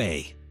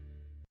NCUA.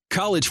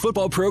 College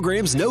football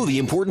programs know the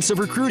importance of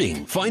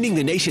recruiting. Finding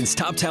the nation's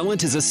top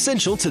talent is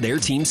essential to their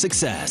team's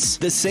success.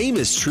 The same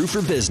is true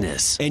for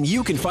business. And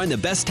you can find the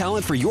best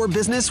talent for your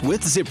business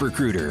with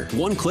ZipRecruiter.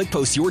 One click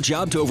posts your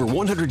job to over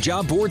 100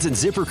 job boards, and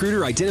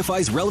ZipRecruiter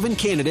identifies relevant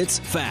candidates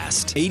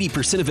fast.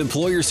 80% of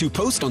employers who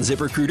post on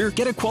ZipRecruiter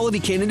get a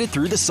quality candidate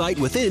through the site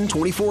within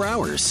 24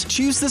 hours.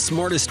 Choose the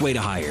smartest way to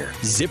hire.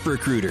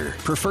 ZipRecruiter,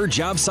 preferred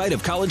job site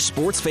of college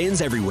sports fans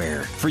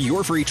everywhere. For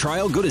your free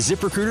trial, go to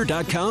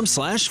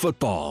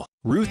ZipRecruiter.com/football.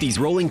 Ruthie's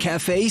Rolling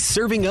Cafe,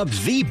 serving up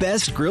the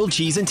best grilled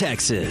cheese in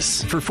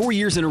Texas. For 4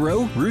 years in a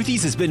row,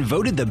 Ruthie's has been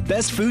voted the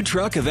best food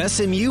truck of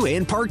SMU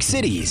and Park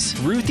Cities.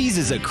 Ruthie's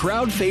is a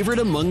crowd favorite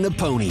among the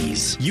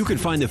ponies. You can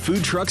find the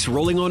food trucks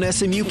rolling on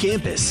SMU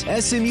campus,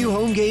 SMU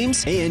home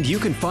games, and you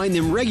can find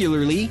them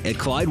regularly at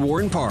Clyde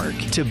Warren Park.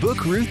 To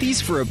book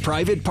Ruthie's for a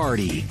private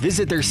party,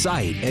 visit their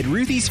site at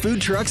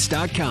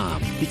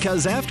ruthiesfoodtrucks.com.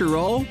 Because after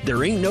all,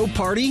 there ain't no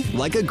party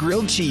like a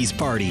grilled cheese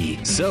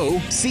party. So,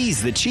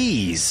 seize the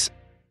cheese.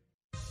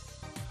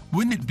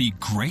 Wouldn't it be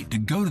great to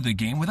go to the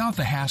game without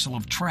the hassle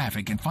of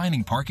traffic and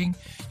finding parking?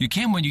 You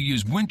can when you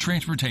use Wynn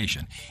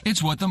Transportation.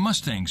 It's what the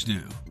Mustangs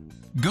do.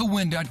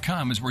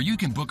 GoWin.com is where you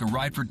can book a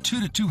ride for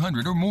 2 to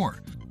 200 or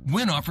more.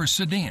 Win offers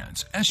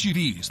sedans,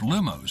 SUVs,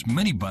 limos,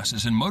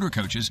 minibuses, and motor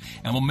coaches,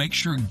 and will make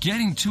sure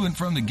getting to and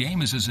from the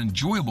game is as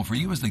enjoyable for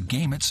you as the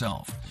game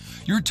itself.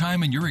 Your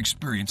time and your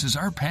experience is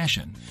our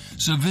passion.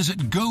 So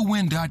visit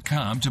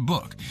GoWin.com to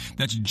book.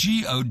 That's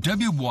GOWYNNE.com.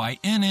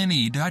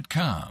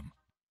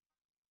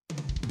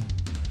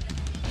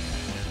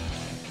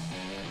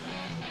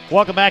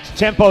 Welcome back to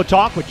Tempo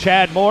Talk with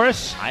Chad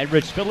Morris. I'm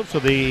Rich Phillips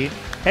with the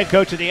head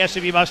coach of the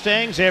SMU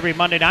Mustangs every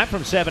Monday night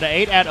from 7 to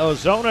 8 at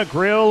Ozona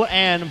Grill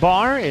and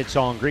Bar. It's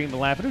on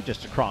Greenville Avenue,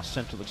 just across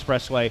Central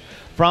Expressway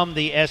from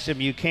the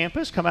SMU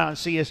campus. Come out and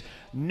see us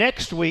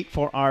next week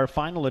for our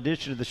final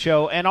edition of the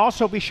show. And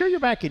also be sure you're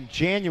back in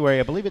January.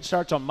 I believe it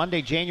starts on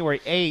Monday, January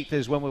 8th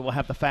is when we will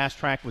have the Fast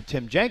Track with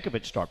Tim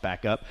Jankovich start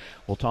back up.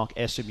 We'll talk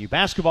SMU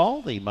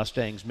basketball. The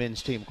Mustangs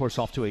men's team, of course,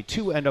 off to a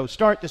 2-0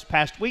 start this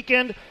past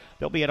weekend.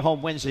 They'll be at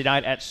home Wednesday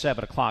night at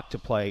 7 o'clock to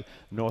play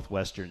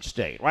Northwestern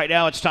State. Right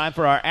now it's time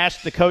for our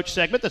Ask the Coach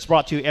segment that's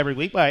brought to you every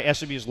week by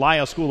SMU's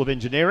Lyle School of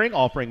Engineering,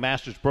 offering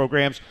master's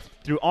programs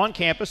through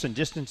on-campus and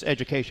distance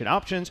education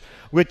options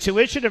with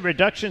tuition and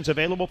reductions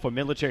available for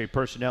military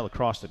personnel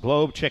across the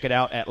globe. Check it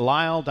out at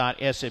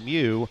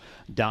lyle.smu.edu.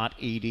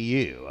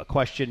 A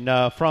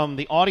question from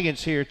the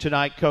audience here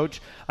tonight, Coach.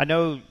 I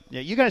know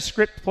you guys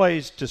script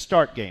plays to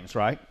start games,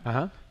 right?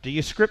 Uh-huh. Do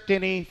you script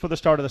any for the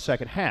start of the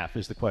second half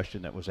is the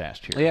question that was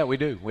asked here. Yeah, we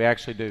do. We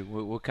actually do.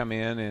 We'll come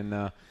in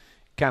and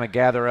kind of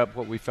gather up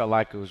what we felt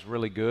like was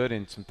really good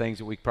and some things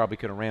that we probably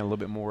could have ran a little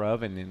bit more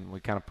of, and then we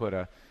kind of put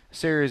a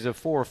series of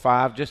 4 or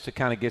 5 just to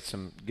kind of get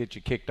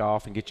you kicked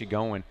off and get you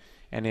going,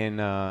 and then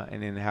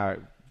how it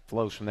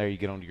flows from there. You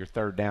get onto your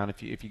third down.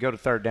 If you go to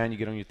third down, you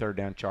get on your third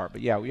down chart. But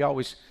yeah, we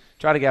always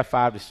try to get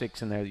 5 to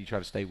 6 in there that you try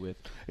to stay with.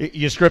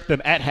 You script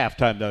them at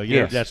halftime, though.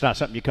 Yes. That's not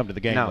something you come to the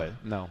game with.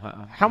 No.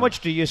 How much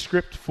do you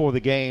script for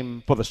the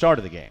game, for the start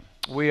of the game?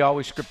 We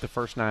always script the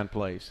first 9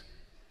 plays.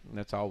 And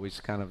that's always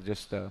kind of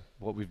just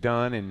what we've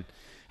done and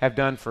have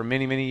done for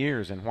many, many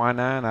years. And why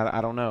 9? I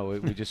don't know.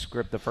 We just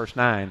script the first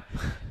 9,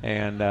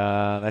 and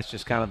that's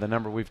just kind of the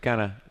number we've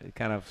kind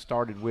of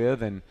started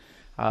with. And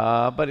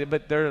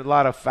but there are a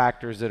lot of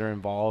factors that are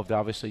involved.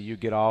 Obviously, you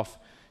get off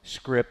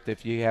script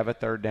if you have a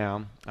third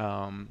down.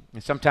 And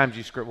sometimes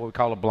you script what we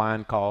call a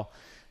blind call.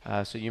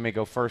 So you may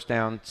go first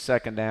down,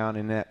 second down,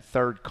 and that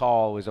third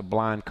call is a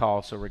blind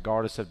call. So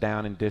regardless of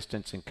down and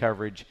distance and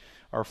coverage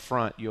or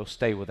front, you'll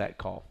stay with that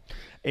call.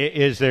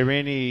 Is there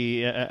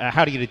any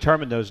how do you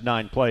determine those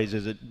 9 plays?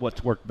 Is it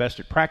what's worked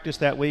best at practice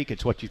that week?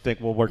 It's what you think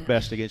will work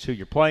best against who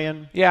you're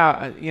playing?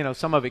 Yeah,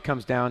 some of it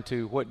comes down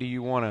to what do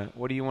you want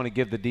to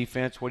give the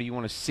defense? What do you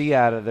want to see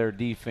out of their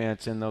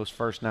defense in those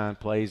first 9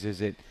 plays?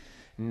 Is it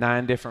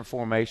 9 different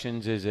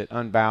formations? Is it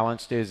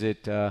unbalanced? Is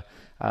it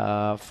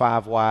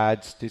 5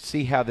 wides? To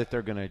see how that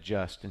they're going to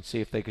adjust and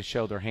see if they can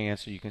show their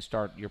hands so you can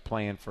start your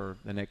plan for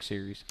the next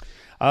series.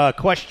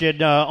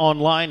 Question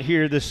online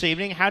here this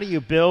evening. How do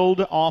you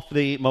build off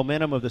the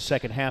momentum of the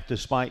second half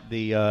despite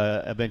the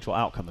eventual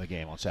outcome of the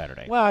game on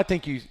Saturday? Well, I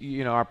think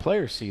our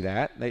players see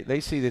that. They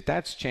see that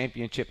that's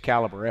championship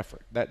caliber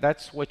effort.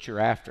 That's what you're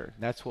after.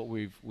 That's what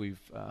we've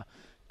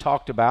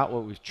talked about,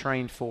 what we've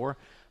trained for.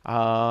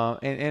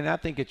 And I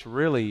think it's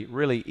really,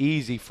 really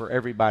easy for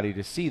everybody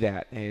to see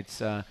that.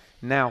 It's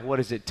now what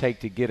does it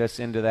take to get us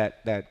into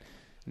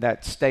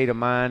that state of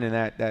mind and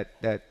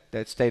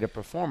that state of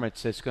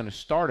performance that's going to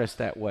start us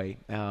that way.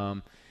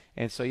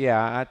 And so,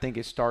 yeah, I think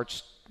it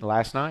starts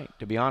last night,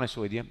 to be honest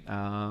with you.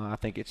 I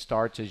think it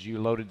starts as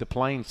you loaded the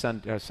plane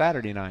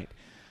Saturday night.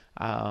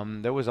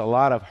 There was a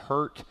lot of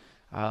hurt,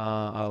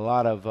 a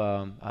lot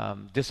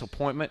of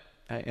disappointment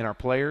in our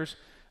players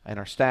and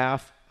our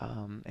staff.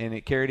 And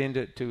it carried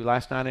into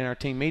last night in our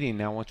team meeting.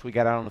 Now, once we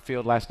got out on the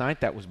field last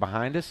night, that was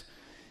behind us.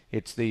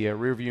 It's the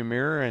rearview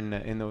mirror and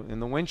in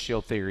the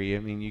windshield theory. I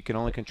mean, you can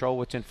only control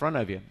what's in front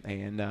of you,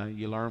 and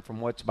you learn from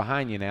what's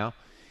behind you now.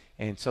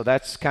 And so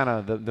that's kind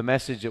of the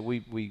message that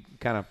we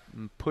kind of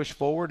push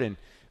forward and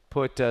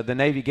put the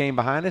Navy game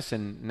behind us,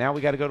 and now we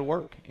got to go to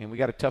work, and we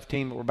got a tough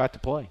team that we're about to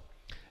play.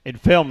 In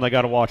film, they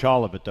got to watch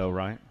all of it, though,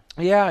 right?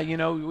 Yeah,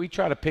 we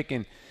try to pick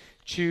and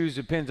choose.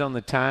 Depends on the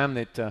time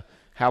that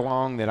how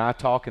long that I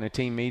talk in a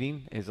team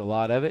meeting is a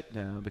lot of it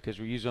because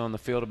we're usually on the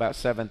field about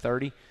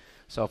 7:30.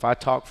 So if I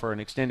talk for an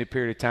extended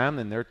period of time,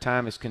 then their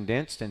time is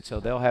condensed, and so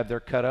they'll have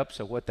their cut-ups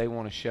of what they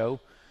want to show.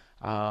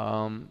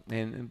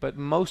 But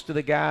most of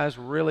the guys,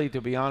 really, to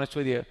be honest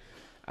with you,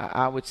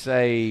 I would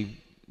say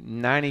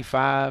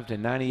 95 to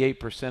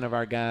 98% of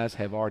our guys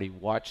have already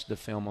watched the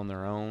film on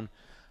their own.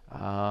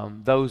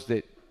 Those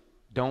that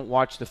don't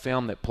watch the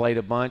film that played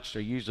a bunch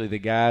are usually the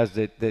guys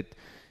that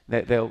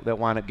they'll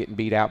wind up getting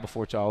beat out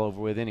before it's all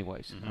over with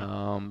anyways.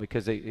 Mm-hmm.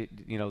 Because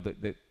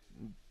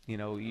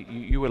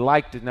you would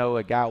like to know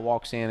a guy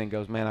walks in and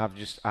goes, man,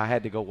 I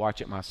had to go watch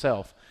it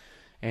myself.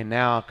 And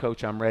now,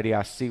 Coach, I'm ready.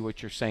 I see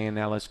what you're saying.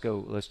 Now let's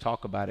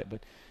talk about it.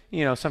 But,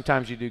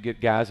 sometimes you do get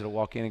guys that will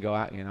walk in and go,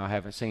 I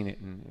haven't seen it.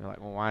 And you're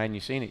like, well, why haven't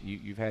you seen it?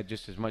 You've had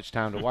just as much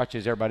time to watch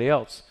as everybody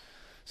else.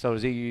 So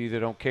does he either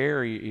don't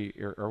care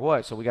or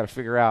what? So we got to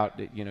figure out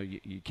that,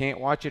 you can't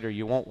watch it or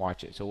you won't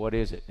watch it. So what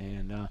is it?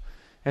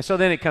 And so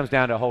then it comes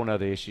down to a whole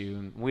nother issue,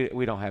 and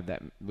we don't have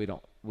that. We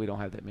don't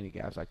have that many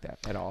guys like that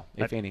at all,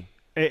 if any.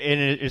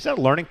 And is that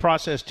a learning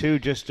process, too,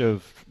 just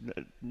of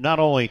not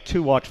only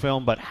to watch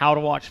film, but how to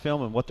watch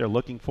film and what they're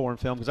looking for in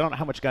film? Because I don't know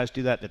how much guys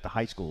do that at the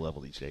high school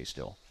level these days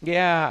still.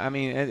 Yeah, I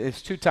mean,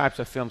 it's two types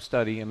of film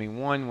study. I mean,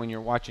 one, when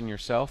you're watching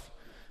yourself,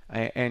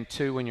 and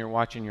two, when you're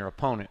watching your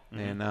opponent.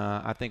 Mm-hmm. And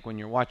I think when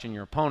you're watching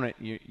your opponent,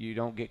 you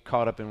don't get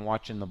caught up in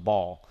watching the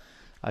ball.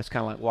 It's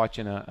kind of like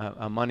watching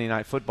a Monday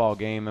Night Football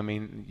game. I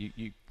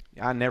mean,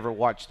 I never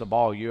watch the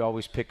ball. You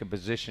always pick a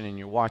position and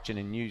you're watching,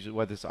 and usually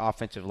whether it's the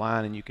offensive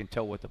line, and you can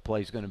tell what the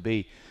play is going to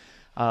be.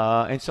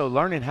 And so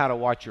learning how to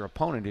watch your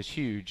opponent is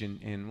huge,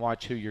 and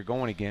watch who you're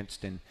going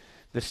against and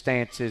the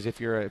stances.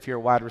 If you're a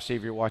wide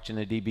receiver, you're watching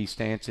the DB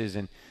stances,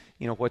 and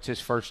what's his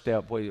first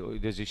step?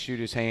 Does he shoot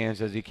his hands?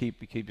 Does he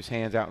keep his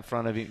hands out in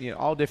front of him?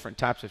 All different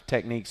types of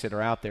techniques that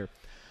are out there,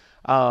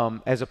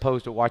 as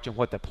opposed to watching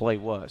what the play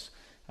was.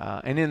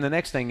 And then the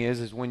next thing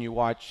is when you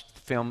watch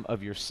film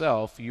of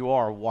yourself, you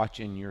are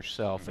watching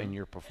yourself and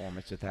your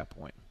performance at that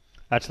point.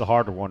 That's the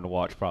harder one to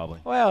watch, probably.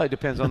 Well, it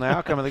depends on the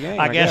outcome of the game.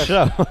 I guess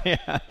so.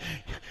 Yeah.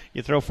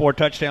 You throw 4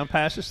 touchdown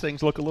passes,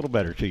 things look a little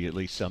better to you at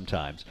least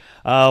sometimes.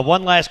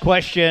 One last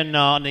question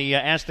on the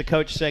Ask the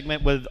Coach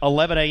segment. With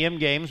 11 a.m.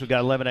 games, we've got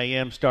 11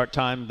 a.m. start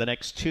time the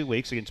next 2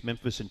 weeks against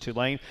Memphis and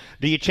Tulane.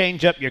 Do you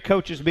change up your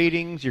coaches'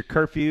 meetings, your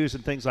curfews,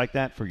 and things like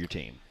that for your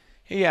team?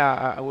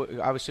 Yeah,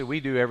 obviously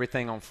we do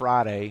everything on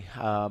Friday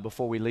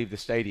before we leave the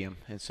stadium,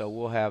 and so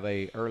we'll have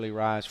a early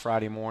rise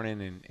Friday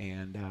morning,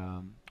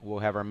 and we'll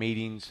have our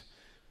meetings.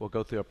 We'll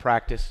go through a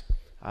practice,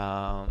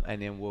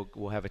 and then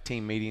we'll have a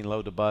team meeting,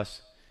 load the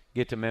bus,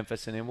 get to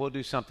Memphis, and then we'll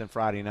do something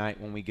Friday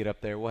night when we get up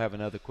there. We'll have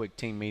another quick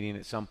team meeting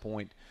at some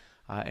point,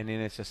 and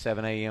then it's a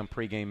 7 a.m.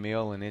 pregame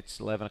meal, and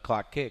it's 11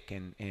 o'clock kick,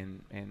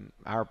 and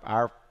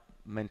our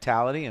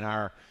mentality and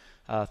our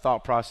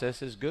thought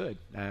process is good.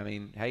 I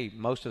mean, hey,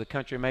 most of the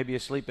country may be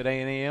asleep at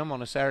 8 a.m.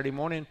 on a Saturday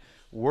morning.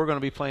 We're going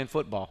to be playing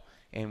football,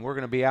 and we're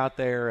going to be out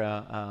there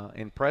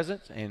in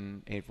presence.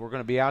 And if we're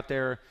going to be out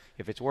there,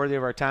 if it's worthy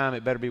of our time,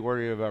 it better be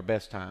worthy of our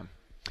best time.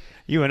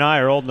 You and I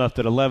are old enough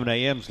that 11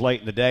 a.m. is late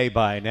in the day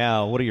by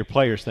now. What do your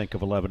players think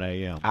of 11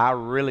 a.m.? I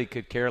really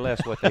could care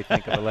less what they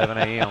think of 11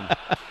 a.m.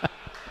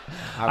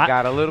 I've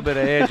got a little bit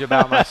of edge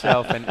about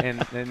myself,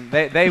 and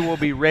they will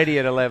be ready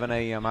at 11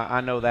 a.m.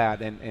 I know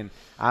that, and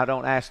I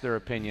don't ask their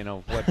opinion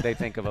of what they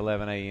think of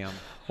 11 a.m.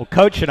 Well,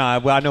 Coach and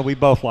I know we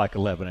both like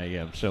 11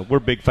 a.m., so we're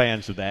big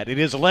fans of that. It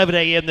is 11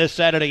 a.m. this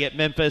Saturday at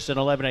Memphis and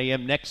 11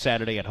 a.m. next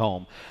Saturday at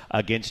home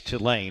against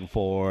Tulane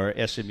for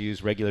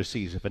SMU's regular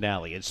season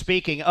finale. And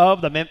speaking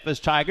of the Memphis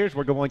Tigers,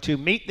 we're going to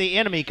meet the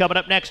enemy coming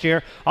up next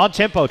year on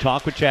Tempo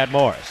Talk with Chad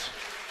Morris.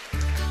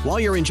 While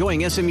you're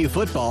enjoying SMU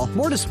football,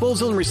 More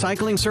Disposal and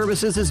Recycling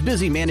Services is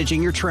busy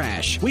managing your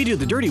trash. We do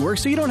the dirty work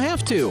so you don't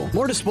have to.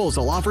 More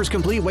Disposal offers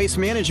complete waste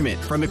management,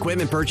 from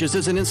equipment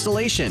purchases and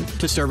installation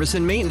to service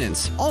and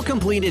maintenance, all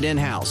completed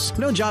in-house.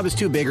 No job is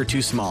too big or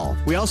too small.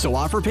 We also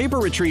offer Paper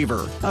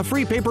Retriever, a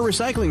free paper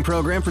recycling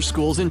program for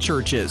schools and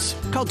churches.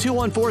 Call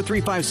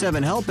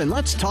 214-357-HELP and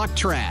let's talk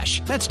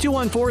trash. That's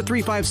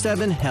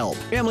 214-357-HELP.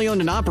 Family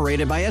owned and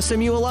operated by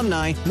SMU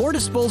alumni, More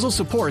Disposal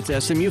supports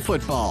SMU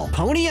football.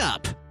 Pony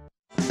up!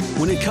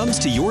 When it comes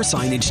to your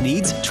signage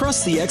needs,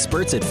 trust the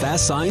experts at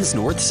Fast Signs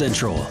North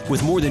Central.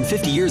 With more than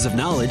 50 years of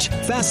knowledge,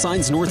 Fast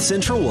Signs North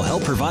Central will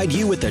help provide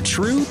you with a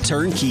true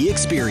turnkey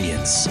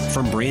experience.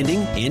 From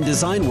branding and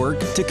design work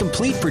to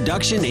complete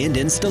production and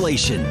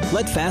installation,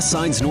 let Fast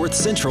Signs North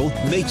Central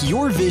make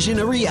your vision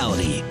a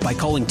reality by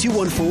calling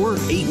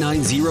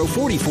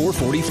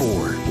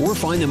 214-890-4444 or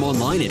find them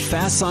online at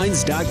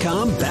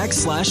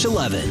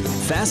fastsigns.com/11.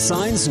 Fast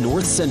Signs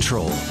North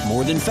Central.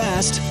 More than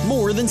fast,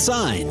 more than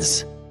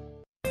signs.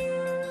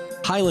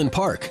 Highland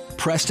Park,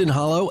 Preston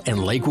Hollow,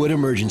 and Lakewood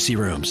Emergency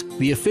Rooms,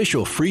 the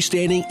official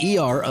freestanding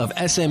ER of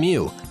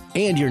SMU,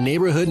 and your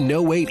neighborhood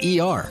no-wait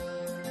ER.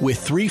 With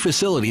 3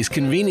 facilities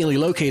conveniently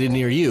located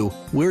near you,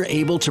 we're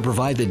able to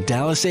provide the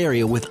Dallas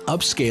area with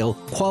upscale,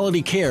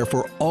 quality care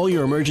for all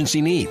your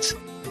emergency needs.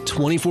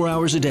 24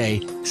 hours a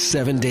day,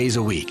 7 days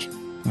a week.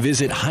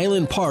 Visit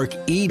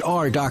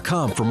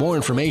HighlandParkER.com for more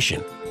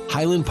information.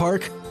 Highland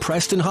Park,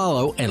 Preston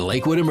Hollow, and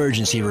Lakewood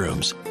Emergency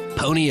Rooms.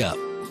 Pony up.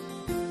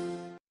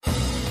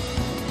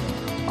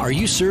 Are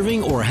you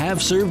serving or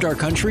have served our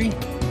country?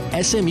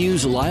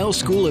 SMU's Lyle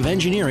School of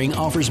Engineering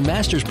offers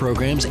master's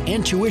programs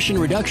and tuition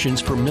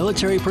reductions for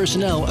military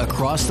personnel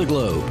across the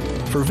globe.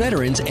 For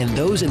veterans and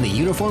those in the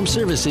uniformed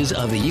services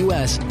of the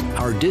U.S.,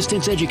 our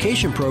distance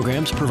education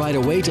programs provide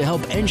a way to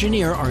help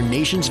engineer our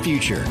nation's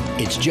future.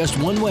 It's just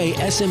one way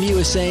SMU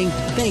is saying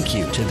thank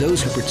you to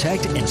those who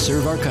protect and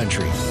serve our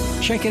country.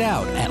 Check it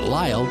out at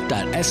lyle.smu.edu.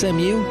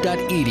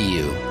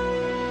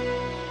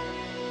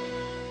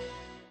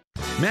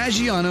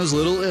 Maggiano's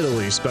Little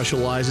Italy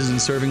specializes in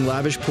serving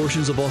lavish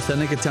portions of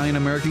authentic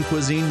Italian-American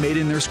cuisine made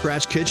in their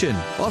scratch kitchen,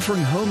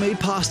 offering homemade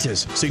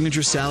pastas,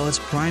 signature salads,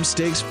 prime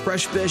steaks,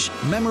 fresh fish,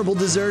 memorable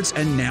desserts,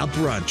 and now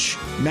brunch.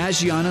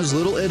 Maggiano's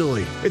Little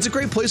Italy. It's a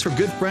great place for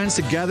good friends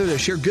to gather to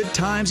share good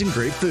times and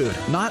great food.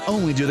 Not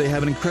only do they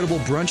have an incredible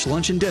brunch,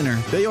 lunch, and dinner,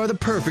 they are the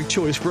perfect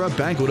choice for a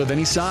banquet of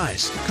any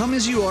size. Come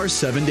as you are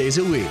 7 days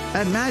a week.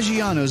 At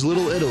Maggiano's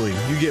Little Italy,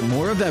 you get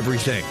more of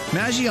everything.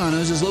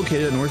 Maggiano's is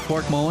located at North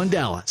Park Mall in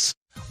Dallas.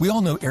 We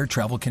all know air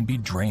travel can be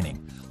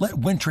draining. Let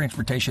Wind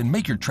Transportation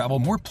make your travel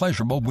more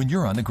pleasurable when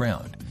you're on the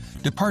ground.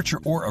 Departure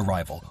or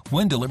arrival,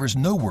 Wind delivers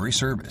no-worry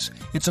service.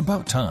 It's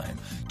about time.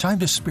 Time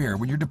to spare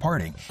when you're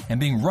departing and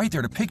being right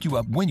there to pick you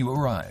up when you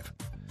arrive.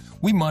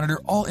 We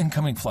monitor all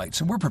incoming flights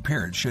and we're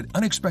prepared should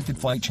unexpected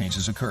flight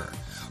changes occur.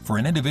 For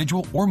an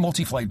individual or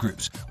multi-flight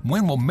groups,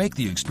 Wind will make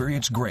the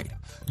experience great.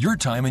 Your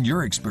time and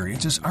your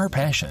experience is our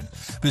passion.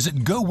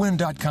 Visit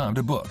GoWin.com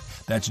to book.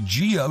 That's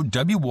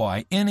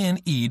GOWYNNE.com.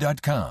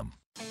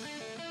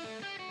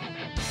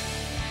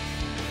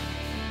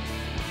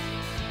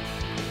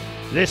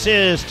 This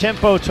is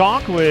Tempo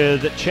Talk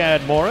with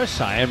Chad Morris.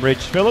 I am Rich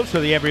Phillips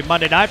with you every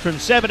Monday night from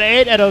 7 to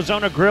 8 at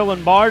Ozona Grill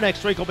and Bar.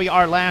 Next week will be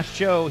our last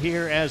show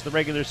here as the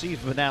regular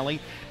season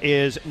finale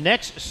is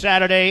next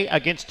Saturday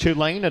against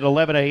Tulane at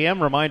 11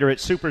 a.m. Reminder,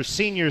 it's Super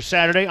Senior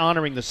Saturday,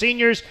 honoring the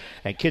seniors,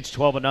 and kids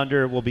 12 and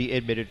under will be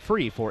admitted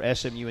free for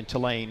SMU and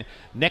Tulane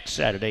next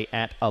Saturday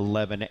at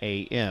 11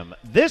 a.m.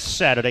 This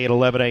Saturday at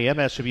 11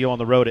 a.m., SMU on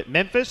the road at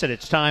Memphis, and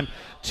it's time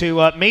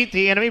to meet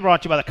the enemy,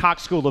 brought to you by the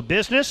Cox School of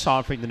Business,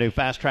 offering the new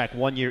Fast Track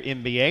one-year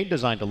MBA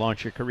designed to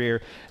launch your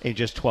career in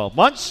just 12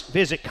 months.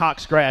 Visit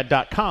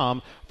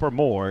coxgrad.com for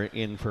more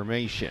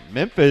information.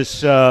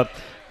 Memphis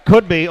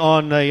could be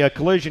on a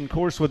collision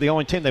course with the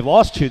only team they've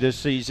lost to this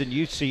season,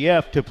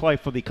 UCF, to play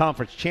for the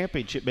conference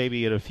championship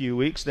maybe in a few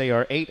weeks. They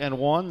are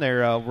 8-1.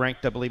 They're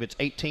ranked, I believe it's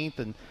 18th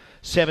and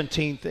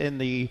 17th in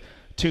the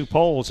two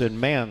polls. And,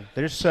 man,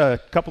 there's a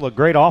couple of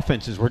great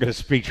offenses we're going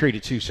to be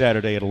treated to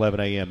Saturday at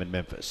 11 a.m. in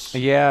Memphis.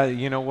 Yeah,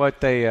 you know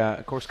what? They,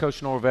 of course,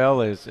 Coach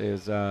Norvell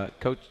is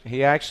coach.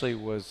 He actually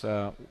was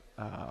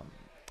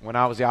when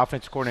I was the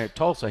offensive coordinator at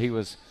Tulsa. He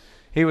was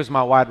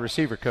my wide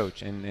receiver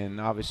coach, and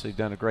obviously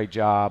done a great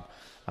job.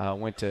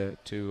 Went to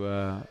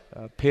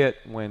Pitt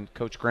when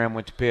Coach Graham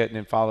went to Pitt, and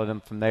then followed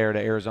him from there to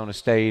Arizona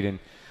State, and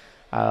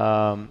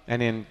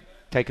then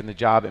taken the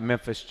job at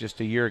Memphis just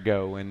a year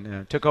ago,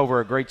 and took over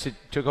a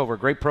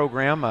great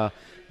program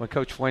when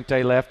Coach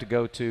Fuente left to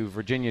go to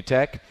Virginia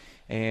Tech,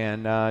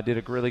 and did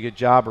a really good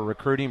job of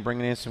recruiting,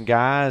 bringing in some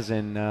guys,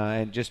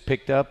 and just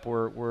picked up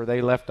where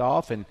they left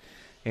off, and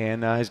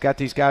has got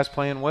these guys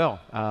playing well.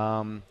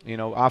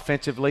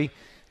 Offensively,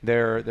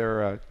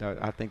 they're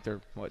I think they're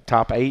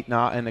top 8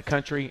 now in the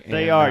country.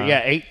 They are,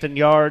 8th in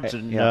yards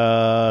and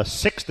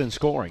 6th in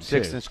scoring.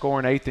 6th in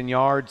scoring, 8th in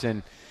yards,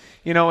 and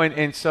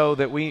so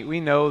that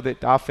we know that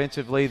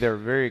offensively they're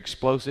very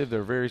explosive.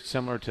 They're very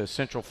similar to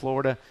Central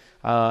Florida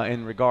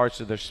in regards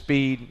to their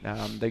speed.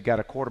 They've got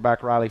a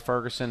quarterback, Riley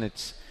Ferguson.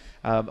 It's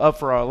up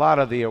for a lot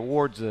of the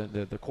awards,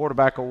 the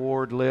quarterback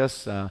award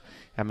list.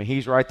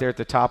 He's right there at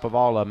the top of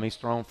all of them. He's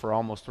thrown for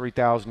almost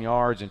 3,000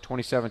 yards and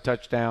 27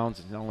 touchdowns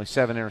and only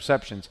 7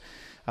 interceptions.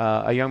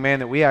 A young man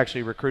that we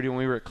actually recruited when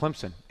we were at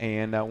Clemson,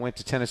 and went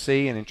to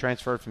Tennessee and then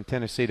transferred from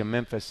Tennessee to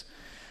Memphis,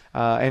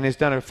 and has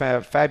done a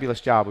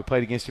fabulous job. We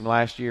played against him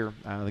last year.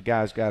 The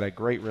guy's got a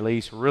great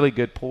release, really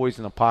good poise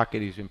in the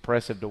pocket. He's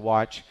impressive to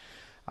watch,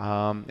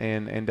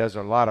 and does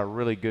a lot of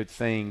really good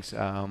things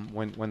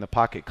when the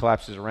pocket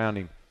collapses around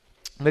him.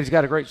 But he's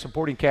got a great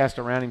supporting cast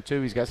around him,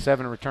 too. He's got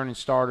 7 returning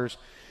starters.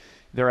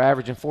 They're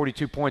averaging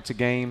 42 points a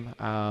game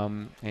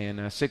and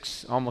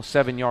almost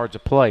 7 yards a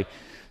play.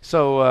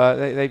 So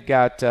they've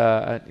got,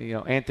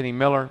 Anthony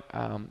Miller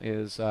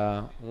is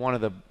one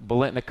of the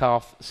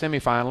Biletnikoff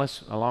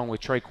semifinalists, along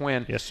with Trey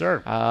Quinn. Yes,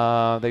 sir.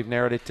 They've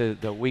narrowed it to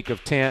the week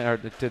of 10, or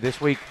to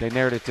this week. They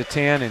narrowed it to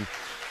 10, and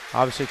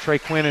obviously Trey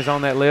Quinn is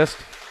on that list.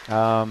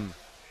 And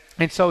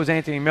so is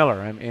Anthony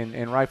Miller,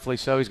 and rightfully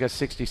so. He's got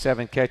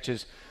 67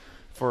 catches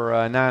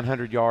for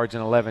 900 yards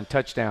and 11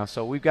 touchdowns.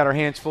 So we've got our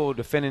hands full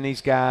defending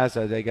these guys.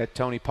 They got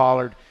Tony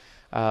Pollard,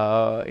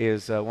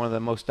 is one of the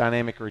most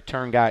dynamic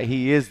return guy.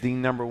 He is the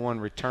number 1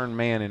 return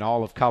man in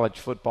all of college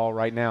football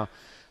right now,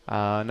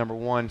 number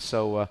 1.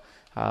 So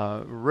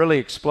really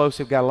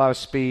explosive, got a lot of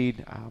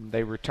speed.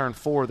 They return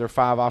 4 of their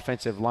 5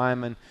 offensive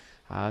linemen.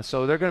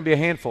 So they're going to be a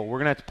handful. We're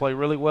going to have to play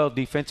really well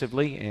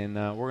defensively, and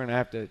we're going to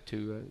have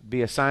to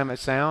be assignment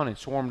sound and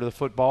swarm to the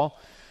football.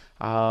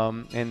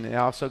 And they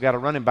also got a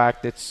running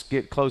back that's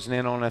closing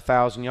in on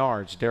 1,000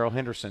 yards, Darrell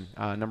Henderson,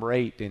 number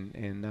 8,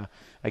 and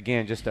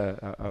again, just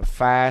a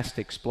fast,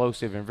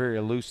 explosive, and very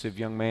elusive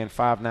young man,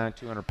 5'9",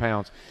 200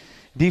 pounds.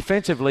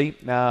 Defensively,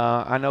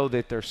 I know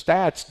that their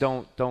stats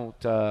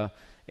don't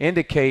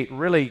indicate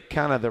really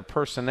kind of their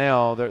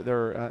personnel.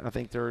 I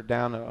think they're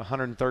down to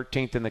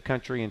 113th in the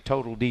country in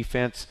total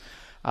defense.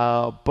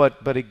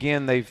 But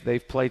again,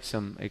 they've played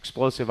some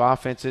explosive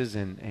offenses,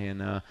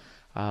 and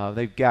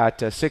they've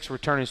got 6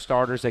 returning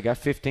starters. They got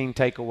 15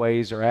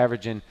 takeaways. They're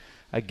averaging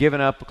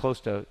giving up close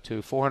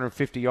to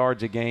 450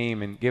 yards a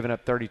game and giving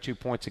up 32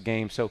 points a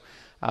game. So,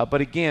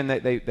 but again,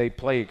 they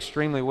play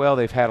extremely well.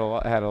 They've had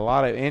a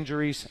lot of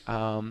injuries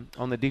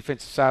on the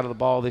defensive side of the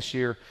ball this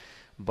year,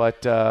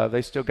 but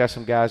they still got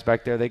some guys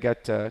back there. They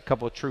got a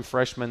couple of true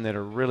freshmen that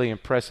are really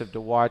impressive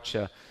to watch.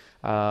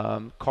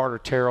 Carter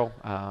Terrell,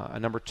 a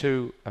number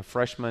 2, a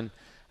freshman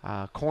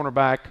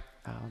cornerback,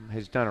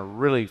 has done a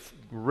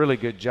really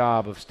good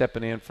job of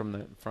stepping in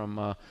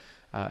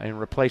and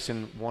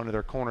replacing one of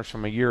their corners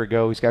from a year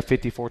ago. He's got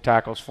 54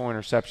 tackles, 4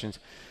 interceptions.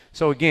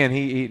 So again,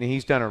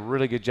 he's done a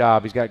really good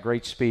job. He's got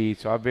great speed.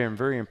 So I've been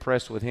very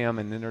impressed with him.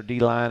 And then their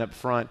D-line up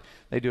front,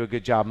 they do a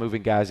good job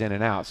moving guys in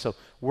and out. So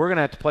we're going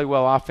to have to play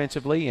well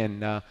offensively and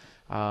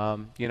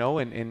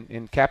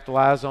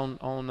capitalize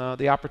on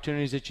the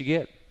opportunities that you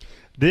get.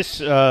 This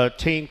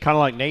team, kind of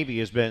like Navy,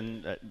 has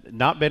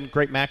not been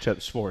great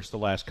matchups for us the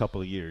last couple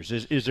of years.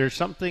 Is there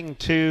something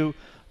to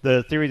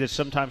the theory that's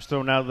sometimes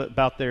thrown out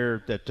about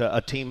there that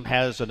a team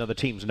has another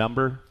team's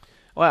number?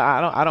 Well,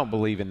 I don't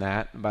believe in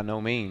that by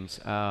no means.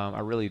 I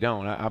really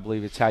don't. I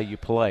believe it's how you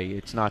play.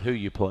 It's not who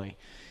you play.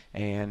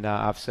 And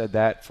I've said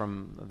that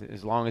from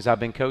as long as I've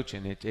been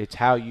coaching. It's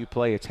how you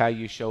play. It's how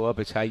you show up.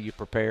 It's how you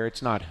prepare.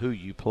 It's not who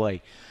you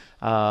play.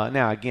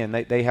 Now,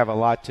 again, they have a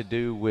lot to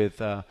do with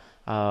how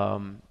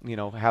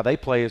they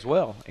play as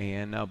well.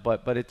 And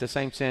but at the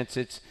same sense,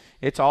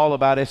 it's all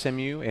about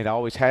SMU. It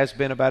always has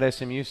been about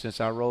SMU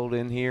since I rolled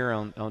in here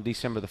on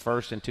December the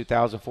 1st in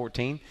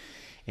 2014.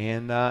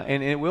 And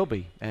it will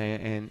be.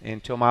 And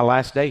until my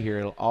last day here,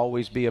 it'll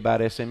always be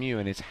about SMU.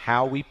 And it's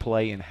how we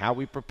play and how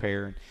we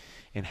prepare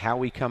and how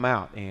we come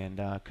out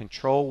and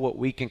control what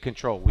we can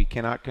control. We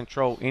cannot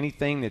control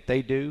anything that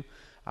they do.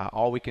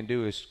 All we can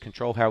do is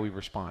control how we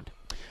respond.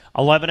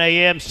 11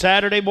 a.m.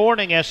 Saturday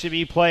morning,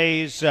 SMU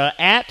plays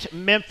at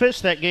Memphis.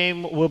 That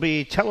game will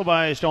be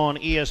televised on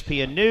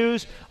ESPN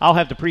News. I'll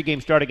have the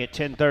pregame starting at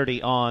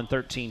 10:30 on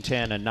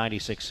 1310 and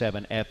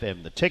 96.7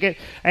 FM The Ticket.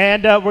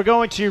 And we're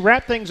going to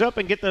wrap things up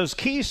and get those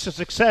keys to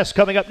success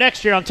coming up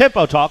next year on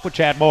Tempo Talk with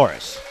Chad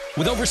Morris.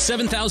 With over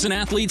 7,000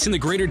 athletes in the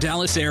greater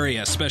Dallas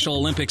area, Special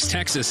Olympics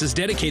Texas is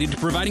dedicated to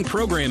providing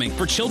programming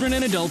for children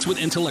and adults with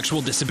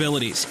intellectual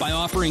disabilities. By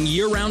offering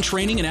year-round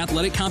training and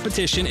athletic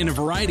competition in a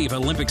variety of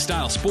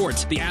Olympic-style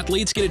sports, the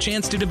athletes get a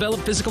chance to develop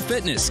physical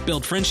fitness,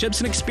 build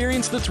friendships, and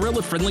experience the thrill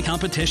of friendly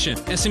competition.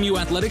 SMU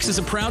Athletics is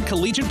a proud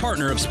collegiate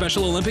partner of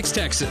Special Olympics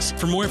Texas.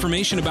 For more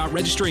information about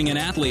registering an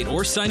athlete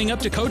or signing up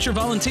to coach or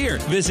volunteer,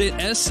 visit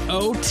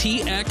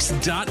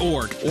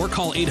SOTX.org or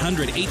call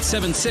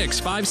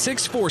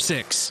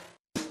 800-876-5646.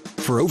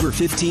 For over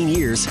 15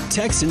 years,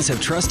 Texans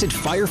have trusted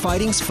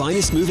firefighting's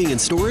finest moving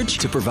and storage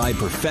to provide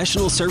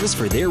professional service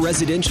for their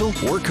residential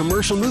or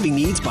commercial moving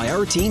needs by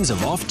our teams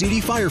of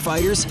off-duty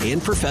firefighters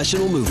and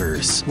professional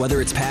movers.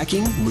 Whether it's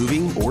packing,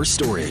 moving, or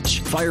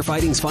storage,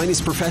 firefighting's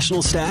finest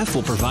professional staff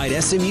will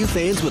provide SMU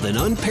fans with an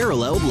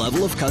unparalleled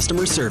level of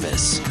customer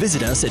service.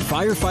 Visit us at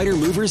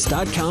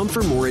firefightermovers.com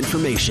for more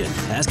information.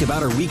 Ask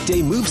about our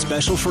weekday move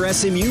special for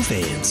SMU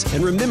fans.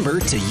 And remember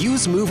to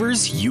use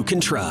movers you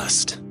can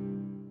trust.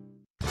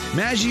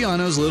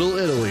 Maggiano's Little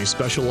Italy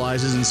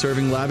specializes in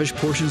serving lavish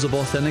portions of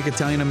authentic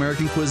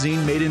Italian-American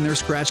cuisine made in their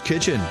scratch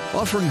kitchen,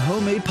 offering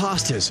homemade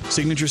pastas,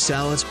 signature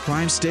salads,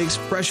 prime steaks,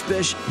 fresh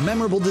fish,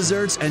 memorable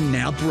desserts, and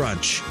now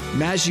brunch.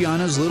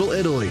 Maggiano's Little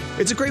Italy.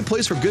 It's a great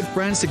place for good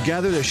friends to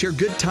gather to share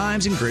good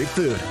times and great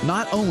food.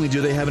 Not only do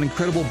they have an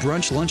incredible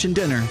brunch, lunch, and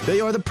dinner, they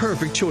are the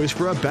perfect choice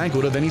for a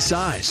banquet of any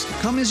size.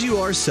 Come as you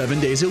are 7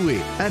 days a week.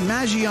 At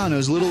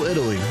Maggiano's Little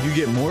Italy, you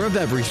get more of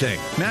everything.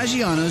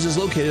 Maggiano's is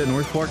located at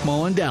North Park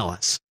Mall in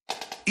Dallas.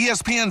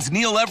 ESPN's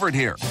Neil Everett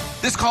here.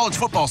 This college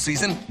football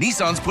season,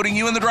 Nissan's putting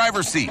you in the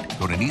driver's seat.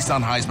 Go to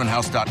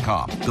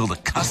NissanHeismanHouse.com. Build a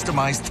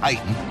customized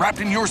Titan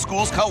wrapped in your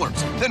school's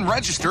colors. Then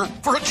register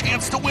for a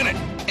chance to win it.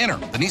 Enter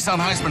the Nissan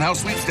Heisman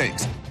House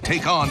sweepstakes.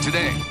 Take on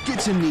today. Get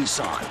to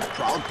Nissan,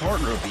 proud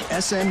partner of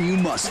the SMU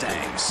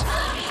Mustangs.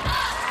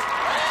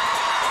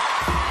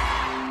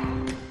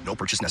 No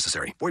purchase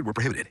necessary. Void where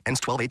prohibited. Ends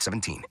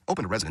 12/8/17.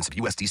 Open to residents of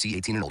USDC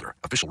 18 and older.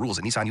 Official rules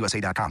at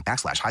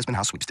NissanUSA.com/Heisman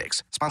House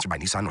sweepstakes. Sponsored by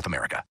Nissan North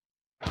America.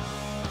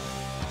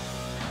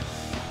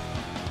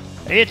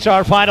 It's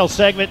our final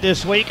segment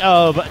this week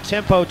of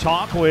Tempo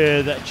Talk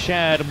with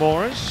Chad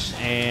Morris,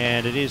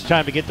 and it is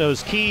time to get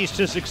those keys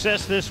to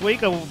success this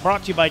week.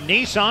 Brought to you by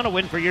Nissan. A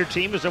win for your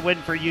team is a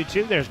win for you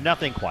too. There's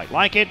nothing quite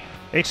like it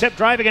except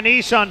driving a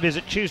Nissan.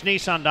 Visit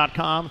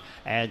ChooseNissan.com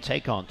and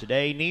take on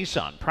today.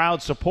 Nissan,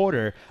 proud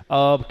supporter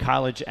of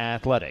college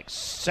athletics.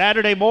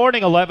 Saturday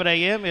morning, 11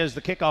 a.m. is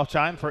the kickoff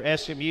time for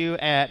SMU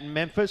at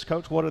Memphis.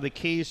 Coach, what are the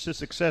keys to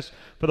success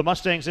for the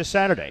Mustangs this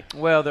Saturday?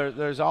 Well,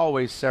 there's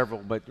always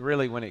several, but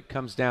really when it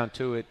comes down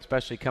to it,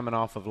 especially coming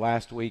off of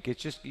last week,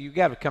 it's just you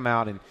got to come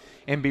out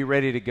and be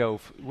ready to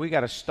go. We got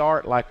to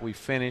start like we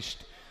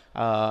finished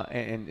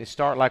and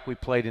start like we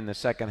played in the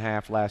second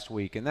half last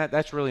week. And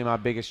that's really my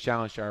biggest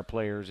challenge to our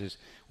players is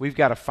we've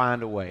got to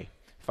find a way.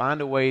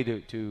 Find a way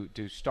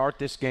to start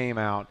this game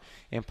out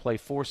and play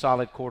 4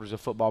 solid quarters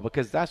of football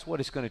because that's what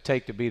it's going to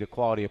take to beat a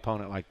quality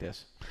opponent like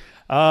this.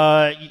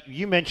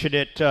 You mentioned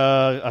it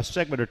a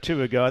segment or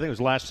two ago. I think it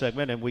was last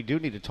segment, and we do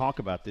need to talk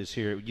about this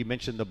here. You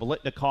mentioned the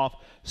Biletnikoff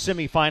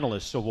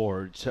semifinalist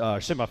awards,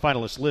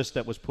 semifinalist list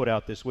that was put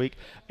out this week,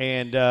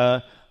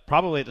 and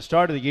probably at the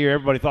start of the year,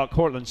 everybody thought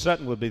Cortland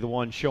Sutton would be the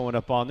one showing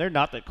up on there.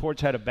 Not that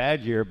Cort's had a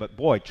bad year, but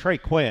boy, Trey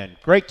Quinn,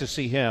 great to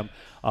see him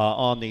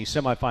on the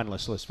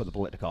semifinalist list for the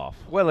Biletnikoff.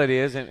 Well, it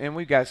is, and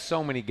we've got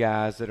so many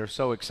guys that are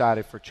so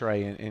excited for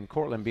Trey, and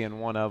Cortland being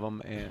one of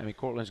them. And I mean,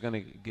 Cortland's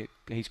going to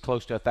he's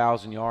close to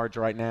 1,000 yards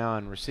right now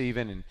and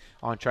receiving, and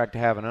on track to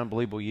have an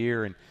unbelievable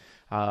year. And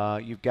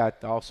you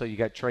got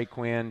Trey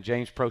Quinn.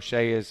 James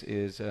Prochet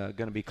is going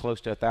to be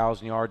close to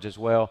 1,000 yards as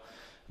well.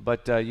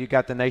 But you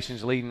got the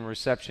nation's leading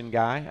reception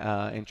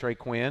guy in Trey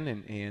Quinn,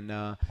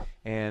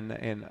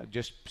 and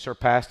just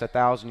surpassed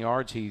 1,000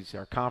 yards. He's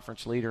our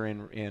conference leader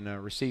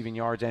in receiving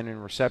yards and in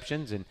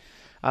receptions, and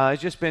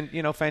it's just been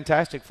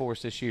fantastic for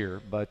us this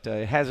year. But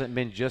it hasn't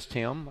been just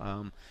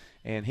him,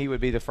 and he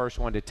would be the first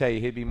one to tell you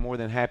he'd be more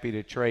than happy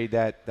to trade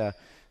that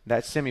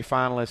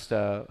semifinalist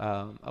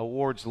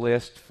awards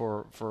list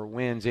for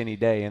wins any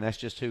day, and that's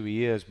just who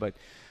he is. But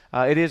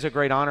it is a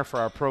great honor for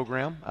our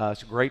program.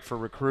 It's great for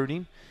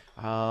recruiting.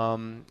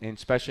 And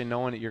especially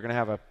knowing that you're going to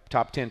have a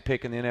top 10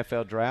 pick in the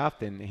NFL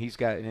draft,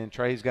 and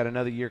Trey's got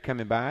another year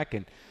coming back,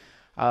 and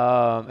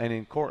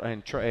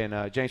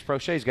James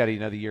Prochet's got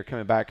another year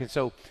coming back, and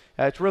so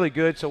it's really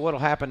good. So what'll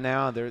happen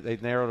now?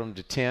 They've narrowed them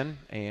to 10,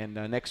 and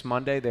next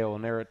Monday they will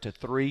narrow it to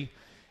 3,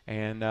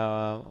 and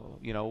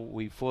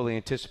we fully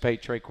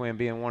anticipate Trey Quinn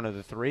being one of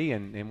the 3,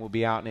 and we'll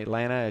be out in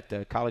Atlanta at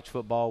the College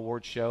Football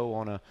Awards show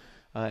on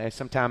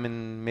sometime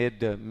in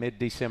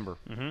mid-December.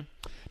 Mm-hmm.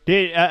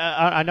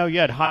 I know you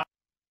had high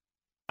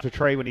to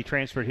Trey when he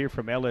transferred here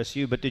from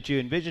LSU, but did you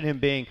envision him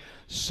being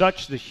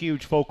such the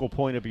huge focal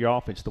point of your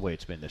offense the way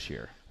it's been this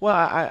year? Well,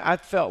 I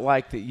felt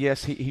like that,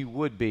 yes, he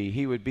would be.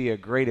 He would be a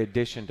great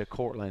addition to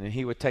Cortland, and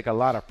he would take a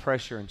lot of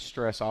pressure and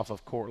stress off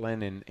of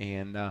Cortland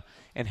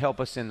and help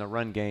us in the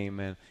run game.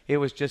 And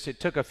it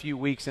took a few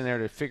weeks in there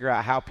to figure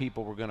out how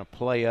people were going to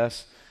play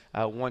us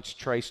once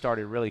Trey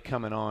started really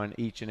coming on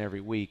each and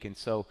every week. And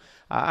so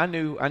I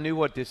knew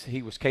what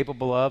he was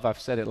capable of.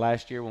 I've said it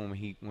last year when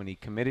he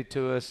committed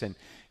to us and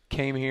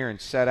came here and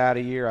sat out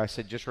a year. I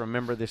said, just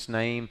remember this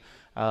name.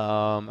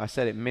 I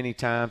said it many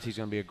times. He's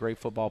going to be a great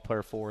football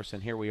player for us,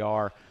 and here we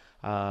are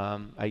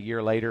a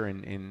year later,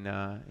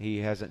 and he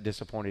hasn't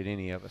disappointed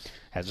any of us.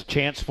 Has a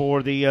chance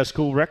for the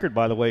school record,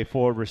 by the way,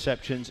 for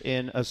receptions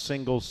in a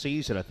single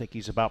season. I think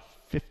he's about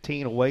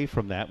 15 away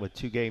from that with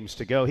 2 games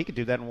to go. He could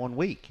do that in 1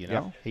 week,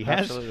 Yeah, He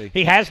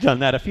absolutely. has done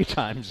that a few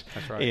times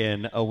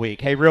in a week.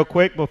 Hey, real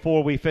quick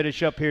before we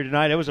finish up here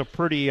tonight, it was a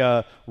pretty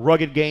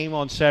rugged game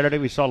on Saturday.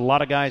 We saw a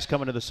lot of guys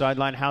coming to the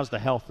sideline. How's the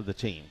health of the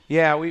team?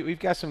 Yeah, we've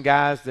got some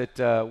guys that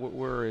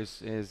we're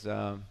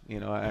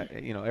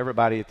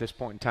everybody at this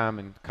point in time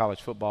in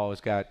college football has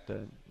got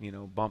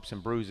bumps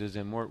and bruises,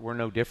 and we're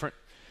no different.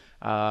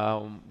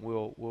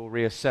 We'll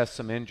reassess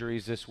some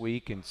injuries this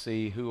week and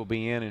see who will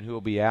be in and who will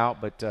be out.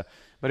 But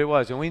it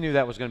was, and we knew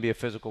that was going to be a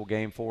physical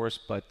game for us.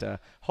 But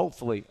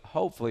hopefully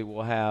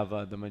we'll have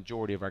the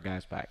majority of our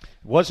guys back. It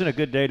wasn't a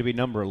good day to be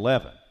number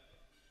 11.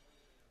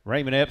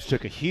 Raymond Epps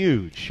took a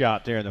huge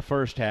shot there in the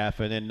first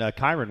half, and then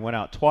Kyron went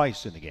out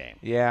twice in the game.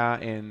 Yeah,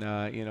 and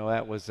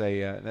that was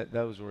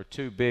those were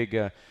 2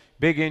 big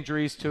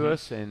injuries to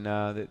us, and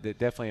that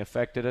definitely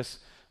affected us.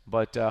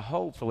 But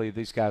hopefully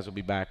these guys will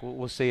be back.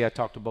 We'll see. I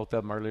talked to both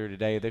of them earlier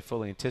today. They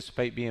fully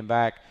anticipate being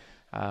back,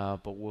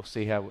 but we'll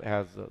see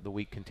how the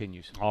week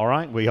continues. All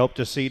right. We hope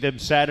to see them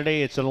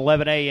Saturday. It's an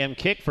 11 a.m.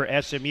 kick for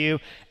SMU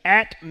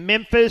at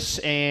Memphis,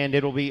 and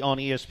it'll be on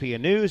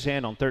ESPN News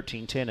and on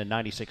 1310 and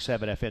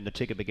 96.7 FM. The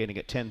ticket beginning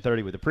at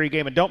 10:30 with the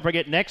pregame. And don't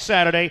forget, next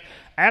Saturday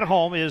at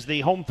home is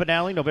the home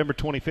finale, November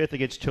 25th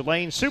against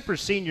Tulane. Super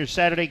Senior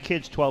Saturday.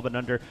 Kids 12 and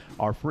under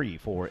are free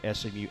for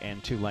SMU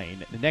and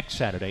Tulane next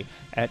Saturday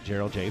at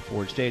Gerald J.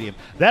 Ford Stadium.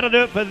 That'll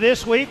do it for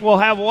this week. We'll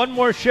have one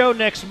more show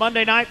next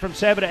Monday night from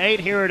 7 to 8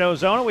 here at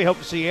Ozona. We hope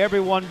to see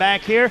everyone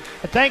back here.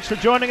 And thanks for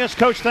joining us.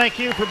 Coach, thank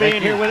you for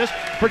being here with us.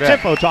 For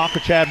Tempo Talk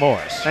with Chad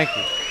Morris. Thank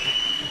you.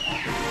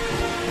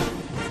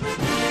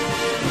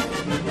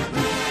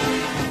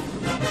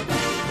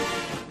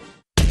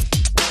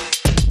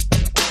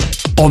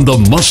 On the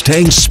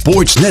Mustangs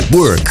Sports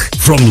Network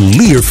from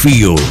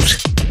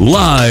Learfield.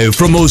 Live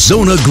from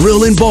Ozona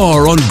Grill and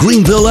Bar on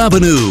Greenville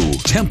Avenue.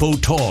 Tempo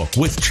Talk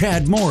with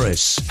Chad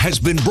Morris has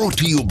been brought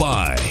to you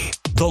by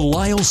the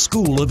Lyle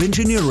School of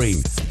Engineering,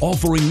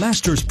 offering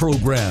master's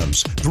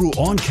programs through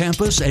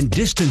on-campus and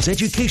distance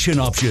education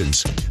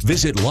options.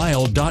 Visit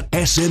lyle.smu.edu.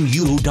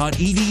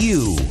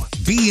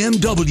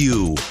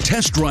 BMW.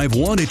 Test drive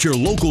one at your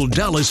local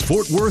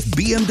Dallas-Fort Worth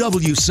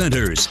BMW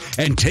centers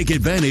and take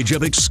advantage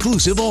of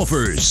exclusive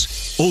offers.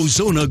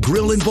 Ozona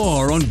Grill and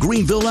Bar on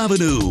Greenville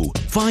Avenue.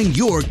 Find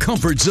your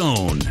comfort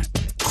zone.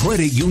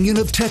 Credit Union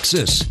of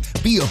Texas.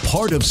 Be a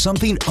part of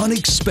something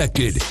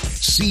unexpected.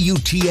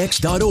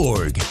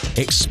 CUTX.org.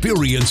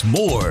 Experience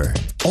more.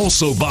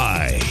 Also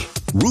by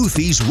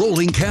Ruthie's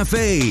Rolling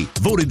Cafe.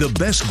 Voted the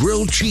best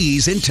grilled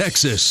cheese in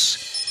Texas.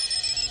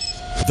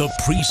 The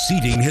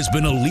preceding has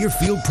been a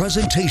Learfield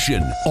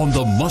presentation on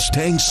the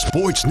Mustangs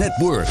Sports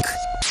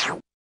Network.